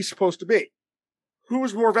MVP supposed to be?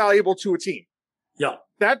 Who's more valuable to a team? Yeah.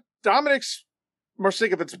 That Dominic's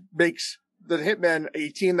Marcinkiewicz makes the Hitmen a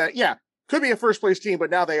team that, could be a first place team, but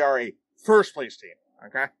now they are a first place team.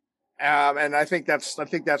 Okay. And I think that's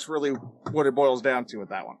really what it boils down to with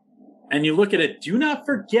that one. And you look at it, do not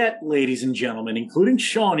forget, ladies and gentlemen, including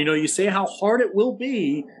Sean, you say how hard it will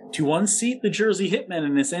be to unseat the Jersey Hitmen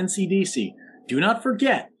in this NCDC. Do not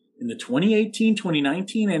forget, in the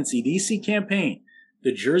 2018-2019 NCDC campaign,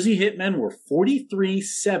 the Jersey Hitmen were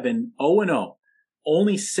 43-7-0-0.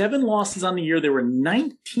 Only 7 losses on the year. They were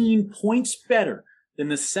 19 points better than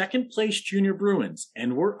the second place Junior Bruins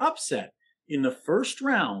and were upset in the first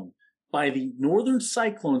round by the Northern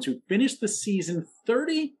Cyclones, who finished the season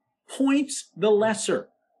 30 points the lesser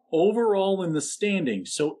overall in the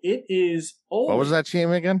standings. So it is... What was that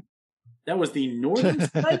team again? That was the Northern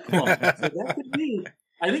Cyclones. So that could be...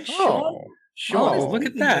 I think Sean look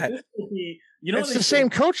at that. It's the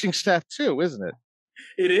same coaching staff too, isn't it?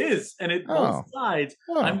 It is. And it both sides.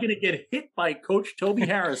 I'm going to get hit by Coach Toby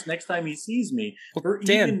Harris next time he sees me. Well,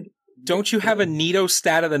 Dan, don't you have a Nito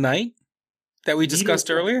stat of the night that we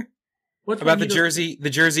discussed earlier? What's about the Jersey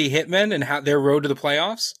Hitmen and how their road to the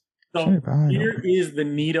playoffs? So here is the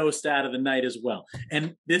neato stat of the night as well.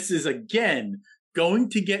 And this is, again, going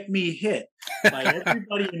to get me hit by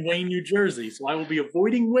everybody in Wayne, New Jersey. So I will be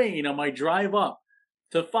avoiding Wayne on my drive up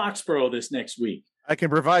to Foxborough this next week. I can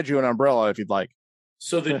provide you an umbrella if you'd like.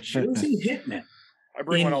 So the Jersey Hitmen, I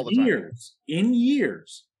bring one all the time. In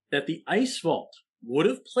years that the Ice Vault would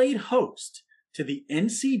have played host to the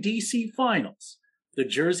NCDC finals, the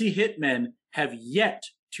Jersey Hitmen have yet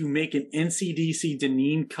to make an NCDC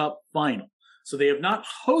Deneen Cup final. So they have not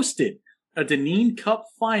hosted a Deneen Cup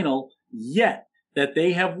final yet that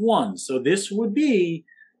they have won. So this would be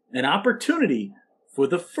an opportunity for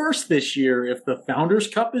the first this year if the Founders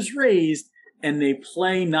Cup is raised and they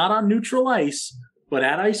play not on neutral ice, but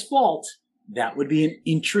at Ice Vault. That would be an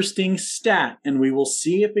interesting stat, and we will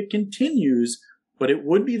see if it continues. But it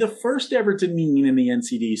would be the first ever Deneen in the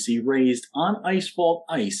NCDC raised on Ice Vault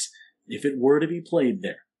ice if it were to be played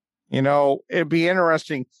there. You know, it'd be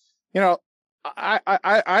interesting. You know,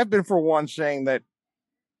 I've been for one saying that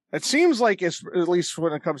it seems like it's, at least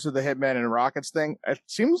when it comes to the Hitmen and Rockets thing, it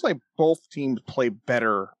seems like both teams play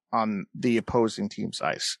better on the opposing team's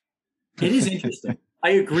ice. It is interesting. I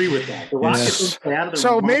agree with that. The Rockets play out of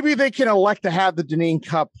so maybe they can elect to have the Deneen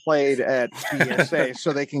Cup played at BSA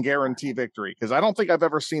so they can guarantee victory. Because I don't think I've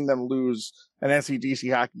ever seen them lose an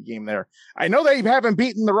NCDC hockey game there. I know they haven't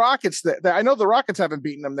beaten the Rockets. I know the Rockets haven't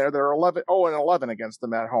beaten them there. They're 0-11 against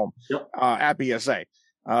them at home at BSA.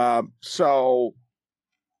 So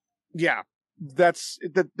yeah, there's a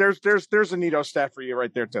neato stat for you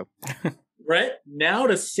right there too. Brett, now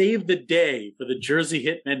to save the day for the Jersey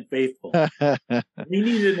Hitmen faithful, we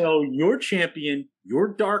need to know your champion, your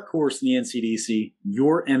dark horse in the NCDC,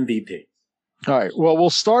 your MVP. All right. Well, we'll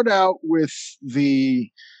start out with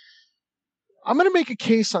I'm going to make a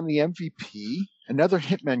case on the MVP, another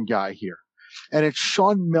Hitmen guy here, and it's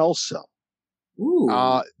Sean Melso.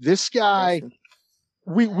 Ooh. This guy,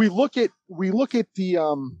 we look at the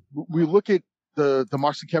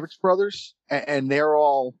Marcinkiewicz brothers, and they're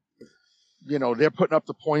all, you know, they're putting up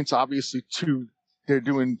the points. Obviously, they're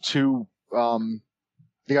doing two.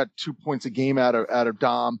 They got 2 points a game out of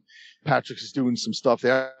Dom. Patrick is doing some stuff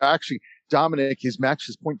there. Actually, Dominic has matched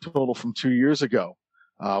his point total from 2 years ago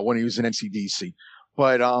when he was in NCDC.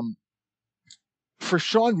 But for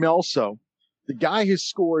Sean Melso, the guy has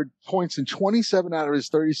scored points in 27 out of his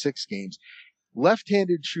 36 games.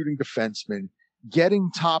 Left-handed shooting defenseman, getting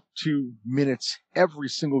top 2 minutes every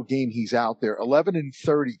single game he's out there, 11 and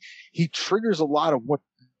 30. He triggers a lot of what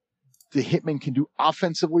the Hitmen can do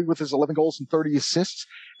offensively with his 11 goals and 30 assists,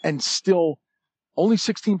 and still only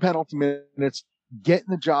 16 penalty minutes, getting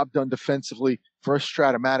the job done defensively. For us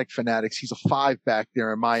Stratomatic fanatics, he's a 5 back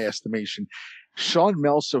there in my estimation. Sean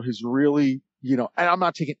Melso has really, you know, and I'm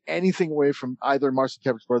not taking anything away from either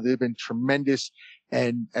Marcinkiewicz brother. They've been tremendous.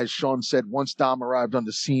 And as Sean said, once Dom arrived on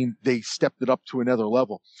the scene, they stepped it up to another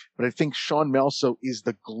level. But I think Sean Melso is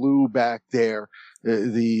the glue back there,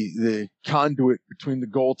 the conduit between the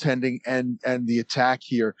goaltending and the attack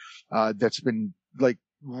here, that's been like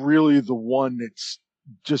really the one that's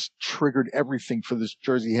just triggered everything for this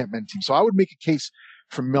Jersey Hitmen team. So I would make a case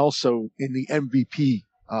for Melso in the MVP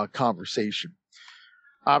conversation.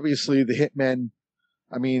 Obviously the Hitmen,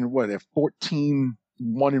 I mean, they're 14-1-1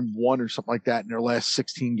 or something like that in their last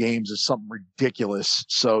 16 games is something ridiculous.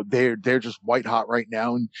 So they're just white hot right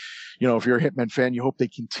now. And, you know, if you're a Hitmen fan, you hope they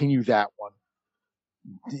continue that one.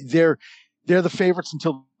 They're the favorites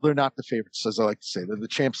until they're not the favorites, as I like to say. They're the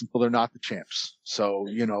champs until they're not the champs. So,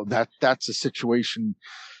 you know, that's a situation,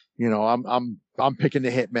 you know, I'm picking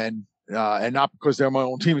the Hitmen, and not because they're my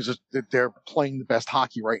own team. It's just that they're playing the best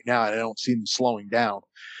hockey right now, and I don't see them slowing down.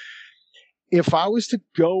 If I was to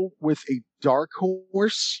go with a dark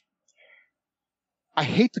horse, I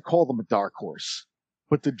hate to call them a dark horse,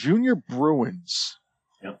 but the Junior Bruins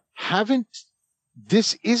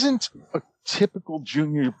this isn't a typical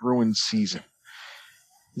Junior Bruins season.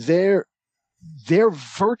 They're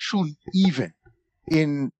virtually even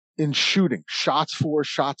in shooting, shots for,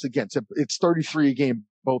 shots against. It's 33 a game,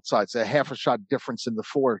 both sides, a half a shot difference in the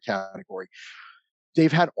for category.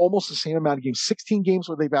 They've had almost the same amount of games, 16 games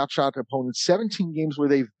where they've outshot opponents, 17 games where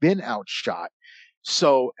they've been outshot.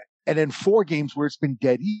 So, and then 4 games where it's been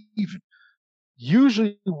dead even.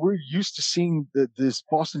 Usually we're used to seeing this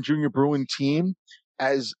Boston Junior Bruin team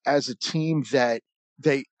as a team that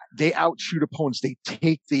they outshoot opponents. They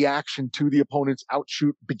take the action to the opponents,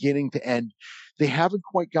 outshoot beginning to end. They haven't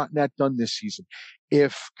quite gotten that done this season.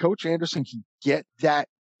 If Coach Anderson can get that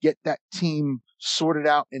team sorted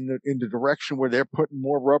out in the direction where they're putting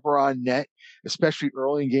more rubber on net, especially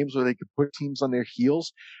early in games where they could put teams on their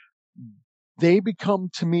heels, they become,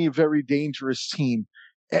 to me, a very dangerous team.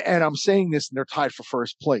 and I'm saying this, and they're tied for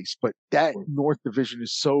first place, but that North Division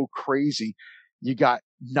is so crazy. You got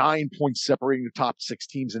 9 points separating the top 6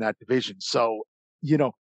 teams in that division. So,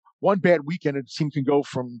 one bad weekend, a team can go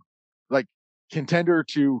from like contender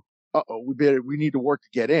to, we need to work to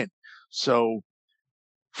get in. So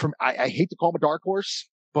I hate to call them a dark horse,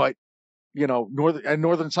 but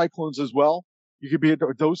Northern Cyclones as well. You could be,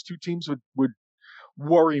 those two teams would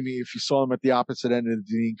worry me if you saw them at the opposite end of the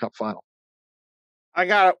Dean Cup final. I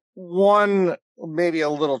got one, maybe a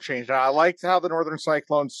little change. I liked how the Northern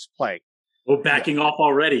Cyclones play. We're backing off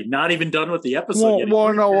already. Not even done with the episode yet.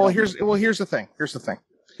 Here's the thing.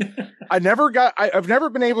 I've never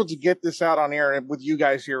been able to get this out on air, and with you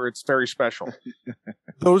guys here, it's very special.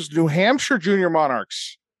 Those New Hampshire Junior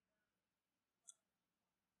Monarchs,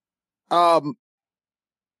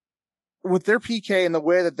 with their PK and the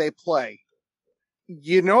way that they play,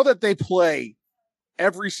 that they play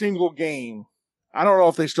every single game. I don't know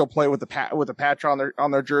if they still play with the patch on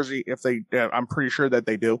their jersey. If they, I'm pretty sure that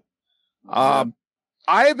they do. I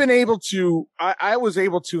was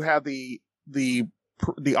able to have the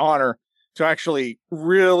honor to actually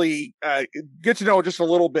really get to know just a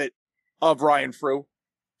little bit of Ryan Frew,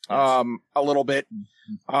 a little bit.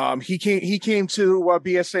 He came to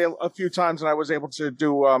BSA a few times, and I was able to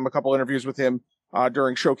do a couple interviews with him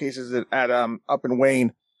during showcases at up in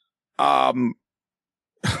Wayne.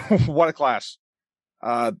 What a class!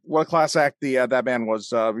 What a class act that man was.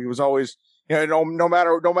 He was always, no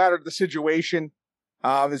matter the situation.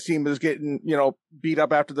 His team was getting, beat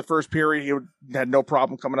up after the first period. He had no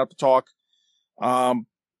problem coming up to talk. I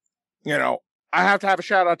have to have a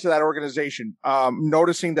shout out to that organization.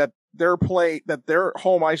 Noticing that their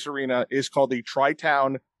home ice arena is called the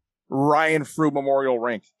Tri-Town Ryan Frew Memorial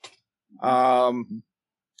Rink.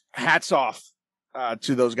 Hats off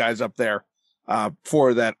to those guys up there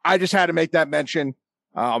for that. I just had to make that mention.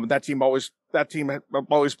 That team always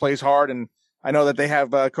plays hard, and I know that they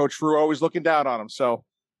have Coach Frew always looking down on them. So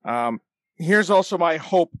here's also my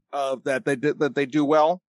hope that they do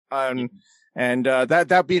well, and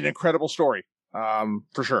that'd be an incredible story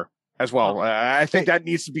for sure as well. I think that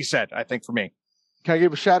needs to be said. I think for me, can I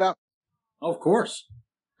give a shout out? Of course,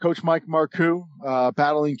 Coach Mike Marcoux,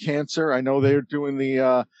 battling cancer. I know they're doing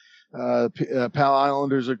the Pal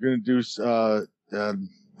Islanders are going to do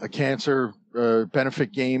a cancer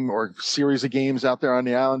benefit game or series of games out there on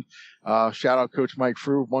the island. Shout out Coach Mike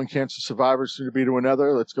Frew, one cancer survivor, soon to be to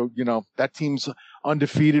another. Let's go. That team's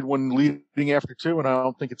undefeated when leading after 2, and I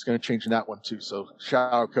don't think it's going to change in that one too. So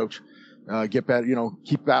shout out, Coach. Get back,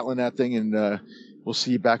 keep battling that thing, and we'll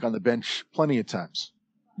see you back on the bench plenty of times.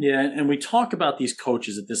 Yeah, and we talk about these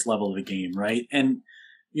coaches at this level of the game, right? And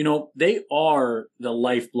they are the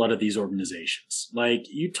lifeblood of these organizations. Like,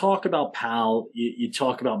 you talk about Pal, you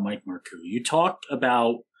talk about Mike Marcoux, you talk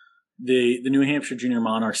about the New Hampshire Junior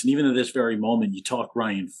Monarchs, and even at this very moment, you talk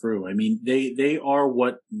Ryan Frew. I mean, they are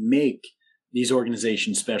what make these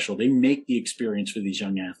organizations special. They make the experience for these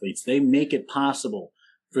young athletes. They make it possible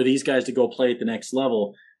for these guys to go play at the next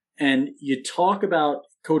level. And you talk about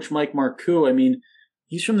Coach Mike Marcoux. I mean,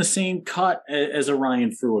 he's from the same cut as a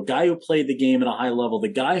Ryan Frew, a guy who played the game at a high level, the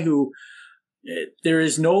guy who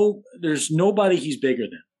there's nobody he's bigger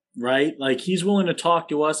than, right? Like, he's willing to talk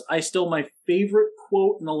to us. My favorite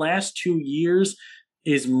quote in the last 2 years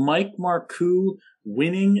is Mike Marcoux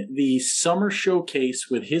winning the summer showcase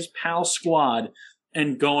with his Pal squad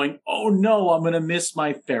and going, "Oh no, I'm going to miss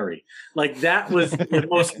my ferry." Like, that was the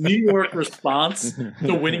most New York response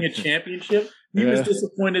to winning a championship. He was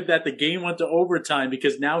disappointed that the game went to overtime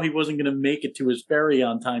because now he wasn't going to make it to his ferry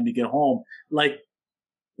on time to get home. Like,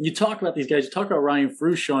 you talk about these guys, you talk about Ryan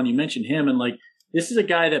Frew, Sean, you mentioned him, and like, this is a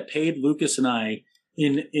guy that paid Lucas and I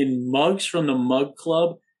in mugs from the Mug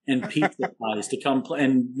Club and pizza pies to come play,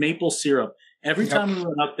 and maple syrup. Every time we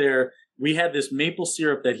went up there, we had this maple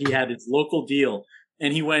syrup that he had, his local deal.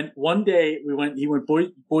 And he went, one day, he went,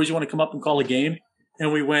 boys, you want to come up and call a game?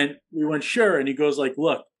 And we went, sure. And he goes like,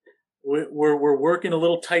 "Look, we're working a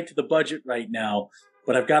little tight to the budget right now,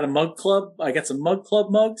 but I've got a Mug Club. I got some Mug Club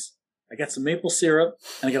mugs. I got some maple syrup,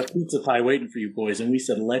 and I got a pizza pie waiting for you boys." And we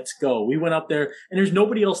said, "Let's go." We went up there, and there's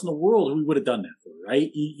nobody else in the world who we would have done that for, right?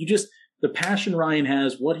 You just, the passion Ryan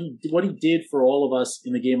has, what he did for all of us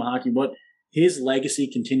in the game of hockey, what his legacy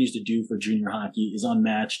continues to do for junior hockey is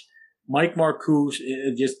unmatched. Mike Marcoux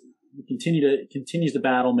just continues the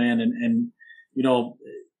battle, man. And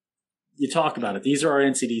you talk about it. These are our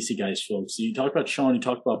NCDC guys, folks. You talk about Sean, you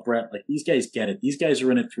talk about Brett. Like, these guys get it. These guys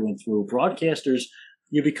are in it through and through. Broadcasters,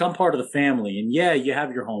 you become part of the family. And yeah, you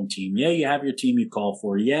have your home team. Yeah, you have your team you call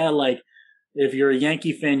for. Yeah, like, If you're a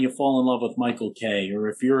Yankee fan, you fall in love with Michael Kay, or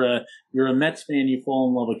if you're a Mets fan, you fall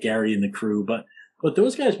in love with Gary and the crew. But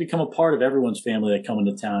those guys become a part of everyone's family that come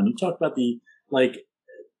into town. You talk about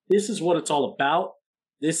this is what it's all about.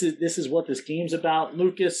 This is what this game's about.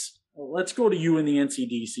 Lucas, let's go to you in the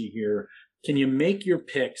NCDC here. Can you make your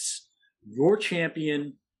picks, your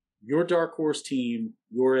champion, your dark horse team,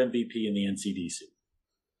 your MVP in the NCDC?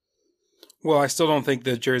 Well, I still don't think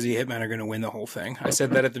the Jersey Hitmen are going to win the whole thing. I said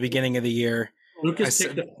that at the beginning of the year. Lucas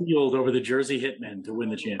picked the field over the Jersey Hitmen to win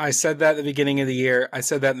the championship. I said that at the beginning of the year. I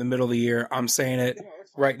said that in the middle of the year. I'm saying it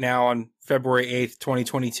right now on February 8th,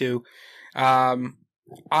 2022.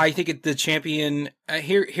 I think the champion,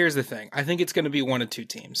 here's the thing. I think it's going to be one of two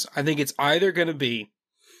teams. I think it's either going to be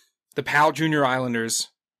the Powell Junior Islanders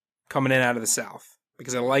coming in out of the South,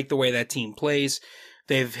 because I like the way that team plays.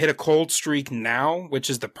 They've hit a cold streak now, which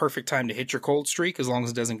is the perfect time to hit your cold streak as long as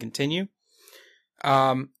it doesn't continue.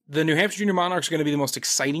 The New Hampshire Junior Monarchs are going to be the most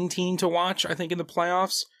exciting team to watch, I think, in the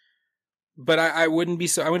playoffs. But I wouldn't be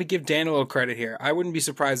so. I'm going to give Dan a little credit here. I wouldn't be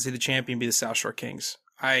surprised to see the champion be the South Shore Kings.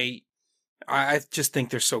 I just think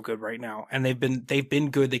they're so good right now, and they've been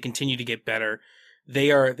good. They continue to get better.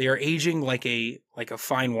 They are aging like a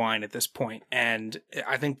fine wine at this point, and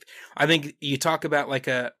I think you talk about like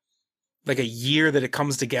a year that it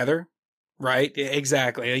comes together, right?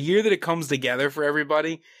 Exactly, a year that it comes together for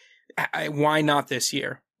everybody. Why not this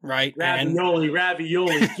year, right?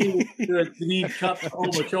 Ravioli, you need cups of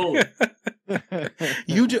Omacholi.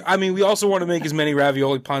 We also want to make as many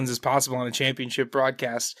ravioli puns as possible on a championship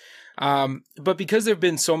broadcast. But because there have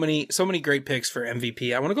been so many great picks for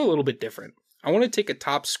MVP, I want to go a little bit different. I want to take a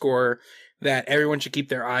top scorer that everyone should keep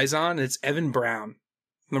their eyes on. It's Evan Brown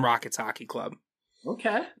from the Rockets Hockey Club.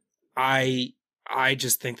 Okay. I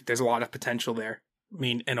just think that there's a lot of potential there. I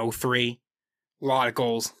mean, in 03, a lot of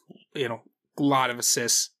goals, a lot of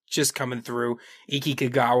assists just coming through. Iki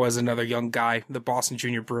Kagawa is another young guy, the Boston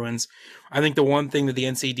Junior Bruins. I think the one thing that the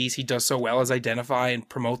NCDC does so well is identify and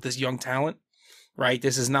promote this young talent. Right,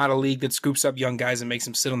 this is not a league that scoops up young guys and makes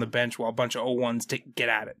them sit on the bench while a bunch of 01s get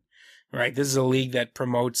at it. Right, this is a league that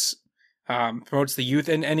promotes the youth,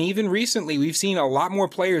 and even recently we've seen a lot more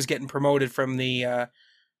players getting promoted from the.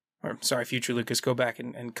 Future Lucas, go back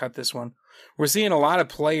and cut this one. We're seeing a lot of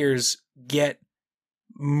players get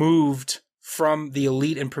moved from the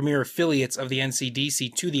elite and premier affiliates of the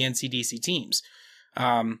NCDC to the NCDC teams.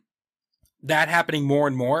 That happening more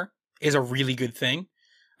and more is a really good thing.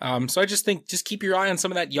 So I just think keep your eye on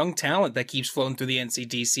some of that young talent that keeps floating through the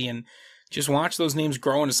NCDC and just watch those names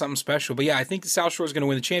grow into something special. But yeah, I think the South Shore is going to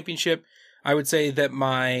win the championship. I would say that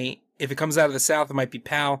if it comes out of the South, it might be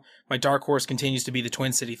Pal. My dark horse continues to be the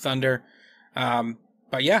Twin City Thunder.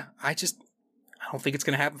 But yeah, I don't think it's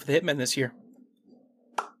going to happen for the Hitmen this year.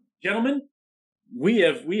 Gentlemen, we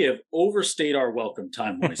have overstayed our welcome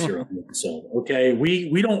time-wise here on the episode. Okay,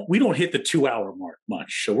 we don't hit the 2-hour mark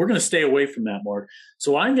much, so we're going to stay away from that mark.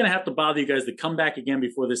 So I'm going to have to bother you guys to come back again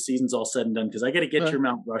before this season's all said and done, because I got to get your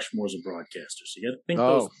Mount Rushmores of broadcasters. So you got to think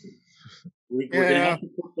those. We're going to have to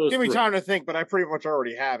put those. Give me time to think, but I pretty much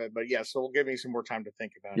already have it. But yeah, so it'll give me some more time to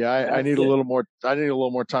think about it. Yeah, I need a little more. I need a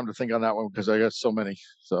little more time to think on that one because I got so many.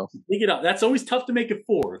 So think it up. That's always tough to make it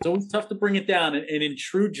 4. It's always tough to bring it down. And in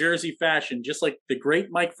true Jersey fashion, just like the great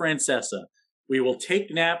Mike Francesa, we will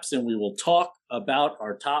take naps and we will talk about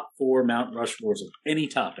our top 4 Mount Rushmores of any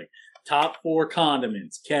topic. Top 4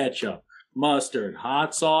 condiments: ketchup, mustard,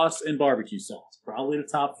 hot sauce, and barbecue sauce. Probably the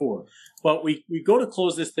top 4. But we go to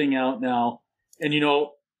close this thing out now. And,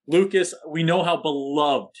 Lucas, we know how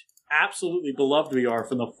beloved, absolutely beloved we are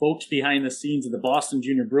from the folks behind the scenes of the Boston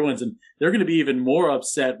Junior Bruins. And they're going to be even more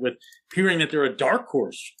upset with hearing that they're a dark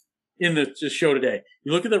horse in the show today.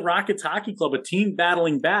 You look at the Rockets Hockey Club, a team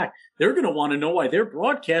battling back. They're going to want to know why their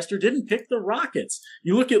broadcaster didn't pick the Rockets.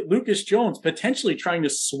 You look at Lucas Jones potentially trying to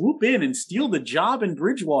swoop in and steal the job in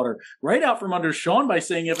Bridgewater right out from under Sean by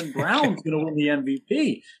saying Evan Brown's going to win the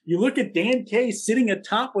MVP. You look at Dan Kay sitting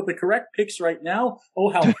atop with the correct picks right now. Oh,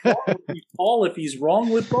 how far would he fall if he's wrong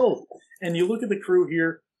with both? And you look at the crew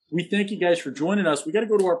here. We thank you guys for joining us. We got to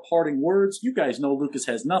go to our parting words. You guys know Lucas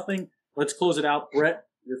has nothing. Let's close it out. Brett,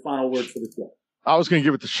 your final words for the show. I was going to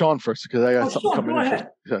give it to Sean first because I got something coming in.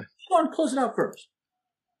 Okay. Sean, close it out first.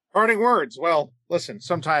 Parting words. Well, listen,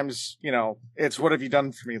 sometimes, it's what have you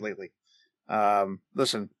done for me lately?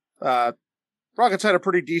 Listen, Rockets had a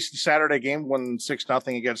pretty decent Saturday game, won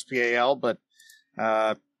 6-0 against PAL, but,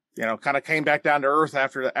 kind of came back down to earth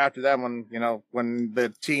after that when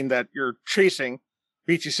the team that you're chasing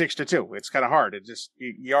beats you 6-2. It's kind of hard. It just,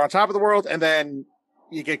 you're on top of the world and then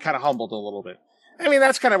you get kind of humbled a little bit. I mean,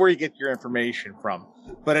 that's kind of where you get your information from.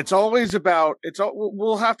 But it's always about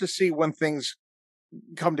we'll have to see when things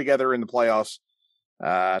come together in the playoffs.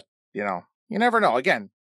 You know, you never know. Again,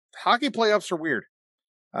 hockey playoffs are weird.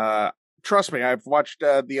 Trust me, I've watched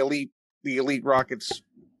the elite Rockets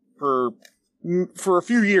for a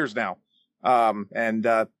few years now.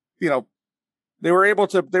 You know, they were able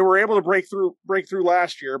to break through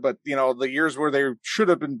last year, but you know, the years where they should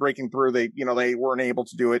have been breaking through, they weren't able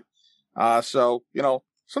to do it. So, you know,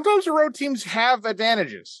 sometimes the road teams have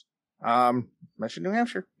advantages. Mention New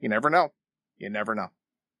Hampshire. You never know.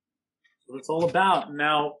 What it's all about.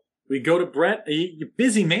 Now we go to Brett. You're a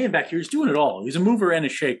busy man back here. He's doing it all. He's a mover and a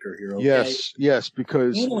shaker here. Okay? Yes,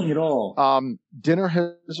 because handling it all. Dinner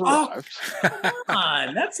has arrived. Come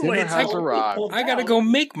on, that's the way Dinner it's has arrived. I got to go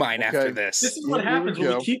make mine after this. This is what happens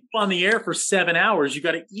when we keep on the air for 7 hours. You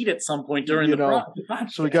got to eat at some point during the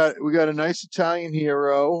podcast. So we got a nice Italian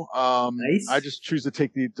hero. Nice. I just choose to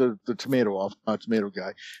take the tomato off. Tomato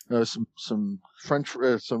guy. Some French,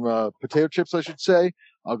 some potato chips, I should say.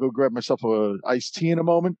 I'll go grab myself a iced tea in a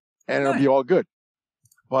moment, and it'll be all good.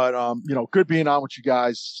 But you know, good being on with you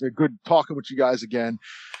guys. Good talking with you guys again.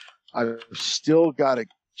 I've still got to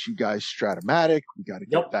get you guys Stratomatic. We got to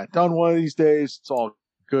get that done one of these days. It's all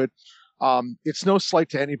good. It's no slight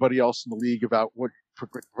to anybody else in the league about what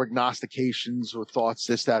prognostications or thoughts,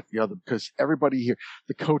 this, that, the other, because everybody here,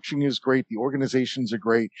 the coaching is great, the organizations are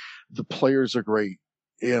great, the players are great.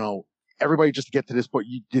 You know, everybody just to get to this point,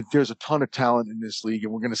 there's a ton of talent in this league,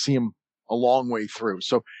 and we're going to see them a long way through.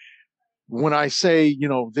 So when I say, you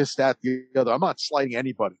know, this, that, the other, I'm not slighting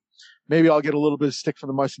anybody. Maybe I'll get a little bit of stick from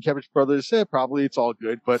the Mysinkevich brothers. Probably it's all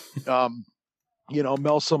good. But, you know,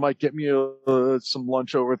 Melso might get me some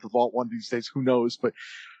lunch over at the Vault one of these days. Who knows? But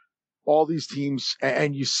all these teams,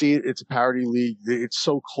 and you see it, it's a parity league. It's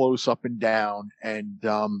so close up and down. And,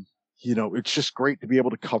 you know, it's just great to be able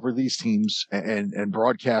to cover these teams and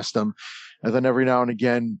broadcast them. And then every now and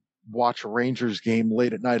again, watch a Rangers game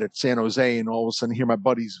late at night at San Jose, and all of a sudden hear my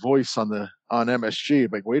buddy's voice on MSG.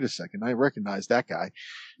 I'm like, wait a second, I recognize that guy.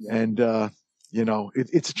 Yeah. And, you know,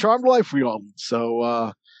 it's a charmed life we all lead.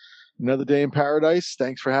 So, another day in paradise.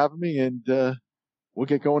 Thanks for having me. And, we'll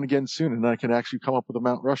get going again soon, and I can actually come up with a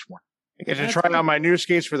Mount Rushmore. I get to try out my new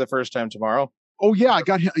skates for the first time tomorrow. Oh yeah, I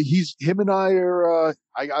got him. Him and I are.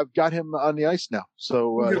 I've got him on the ice now,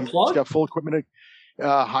 so he's got full equipment.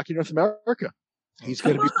 Hockey North America. He's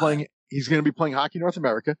going to be playing. He's going to be playing Hockey North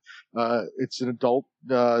America. It's an adult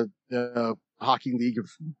hockey league of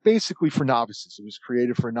basically for novices. It was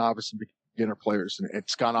created for novice and beginner players, and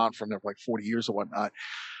it's gone on for like 40 years or whatnot.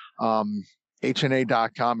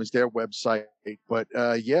 HNA.com is their website, but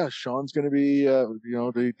yeah, Sean's going to be, you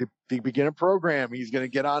know, the beginner program. He's going to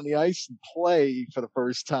get on the ice and play for the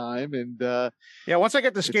first time, and yeah, once I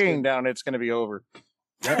get the skating down, it's going to be over.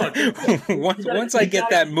 once I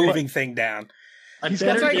get that moving thing down, once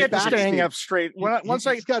I get the staying up straight, once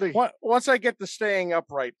I get the staying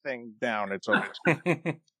upright thing down, it's over.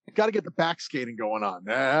 Got to get the back skating going on.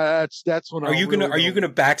 That's when. Are you gonna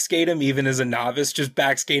back skate him even as a novice? Just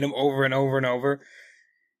back skate him over and over and over.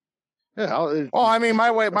 Yeah. I mean,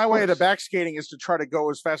 my way to back skating is to try to go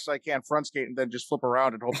as fast as I can front skate and then just flip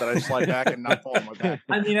around and hope that I slide back and not fall on my back.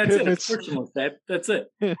 I mean, that's it. It's frictionless. That's it.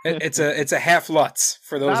 It's a half Lutz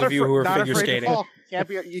for those of you who are figure skating.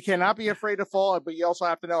 You cannot be afraid to fall, but you also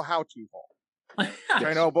have to know how to fall.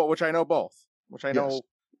 Which I know both. Which I know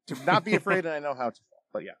to not be afraid, and I know how to.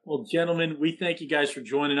 But yeah. Well, gentlemen, we thank you guys for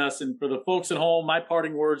joining us. And for the folks at home, my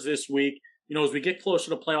parting words this week, you know, as we get closer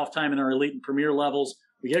to playoff time in our elite and premier levels,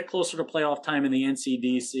 we get closer to playoff time in the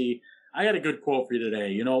NCDC. I got a good quote for you today.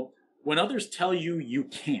 You know, when others tell you you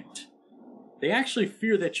can't, they actually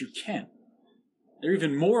fear that you can. They're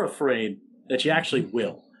even more afraid that you actually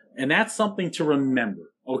will. And that's something to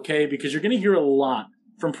remember, okay? Because you're going to hear a lot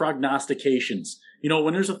from prognostications. You know,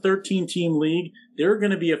 when there's a 13-team league, there are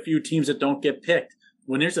going to be a few teams that don't get picked.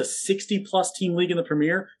 When there's a 60-plus team league in the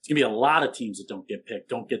Premier, it's going to be a lot of teams that don't get picked,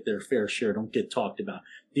 don't get their fair share, don't get talked about.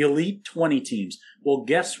 The elite 20 teams. Well,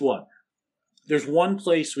 guess what? There's one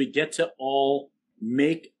place we get to all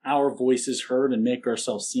make our voices heard and make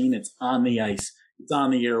ourselves seen. It's on the ice. It's on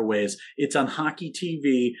the airwaves. It's on Hockey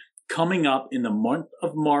TV coming up in the month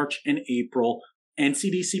of March and April.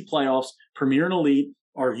 NCDC playoffs, Premier and Elite.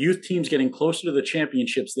 Our youth teams getting closer to the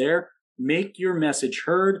championships there. Make your message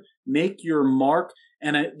heard. Make your mark.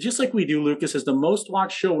 And just like we do, Lucas, as the most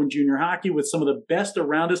watched show in junior hockey with some of the best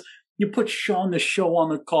around us, You put Sean the Show on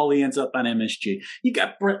the call, he ends up on MSG. You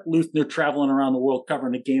got Brett Luthner traveling around the world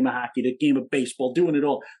covering the game of hockey, the game of baseball, doing it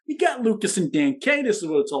all. You got Lucas and Dan K. This is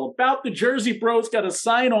what it's all about. The Jersey Bros got to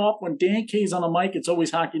sign off when Dan K's on the mic. It's always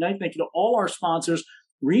Hockey Night. Thank you to all our sponsors.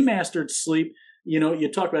 Remastered Sleep. You know,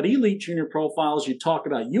 you talk about Elite Junior Profiles. You talk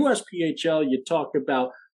about USPHL. You talk about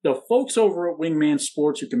the folks over at Wingman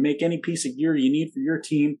Sports who can make any piece of gear you need for your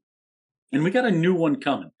team. And we got a new one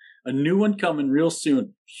coming. A new one coming real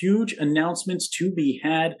soon. Huge announcements to be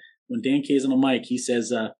had. When Dan K's on the mic, he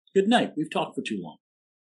says, good night. We've talked for too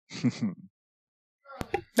long.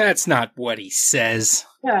 That's not what he says.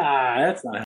 That's not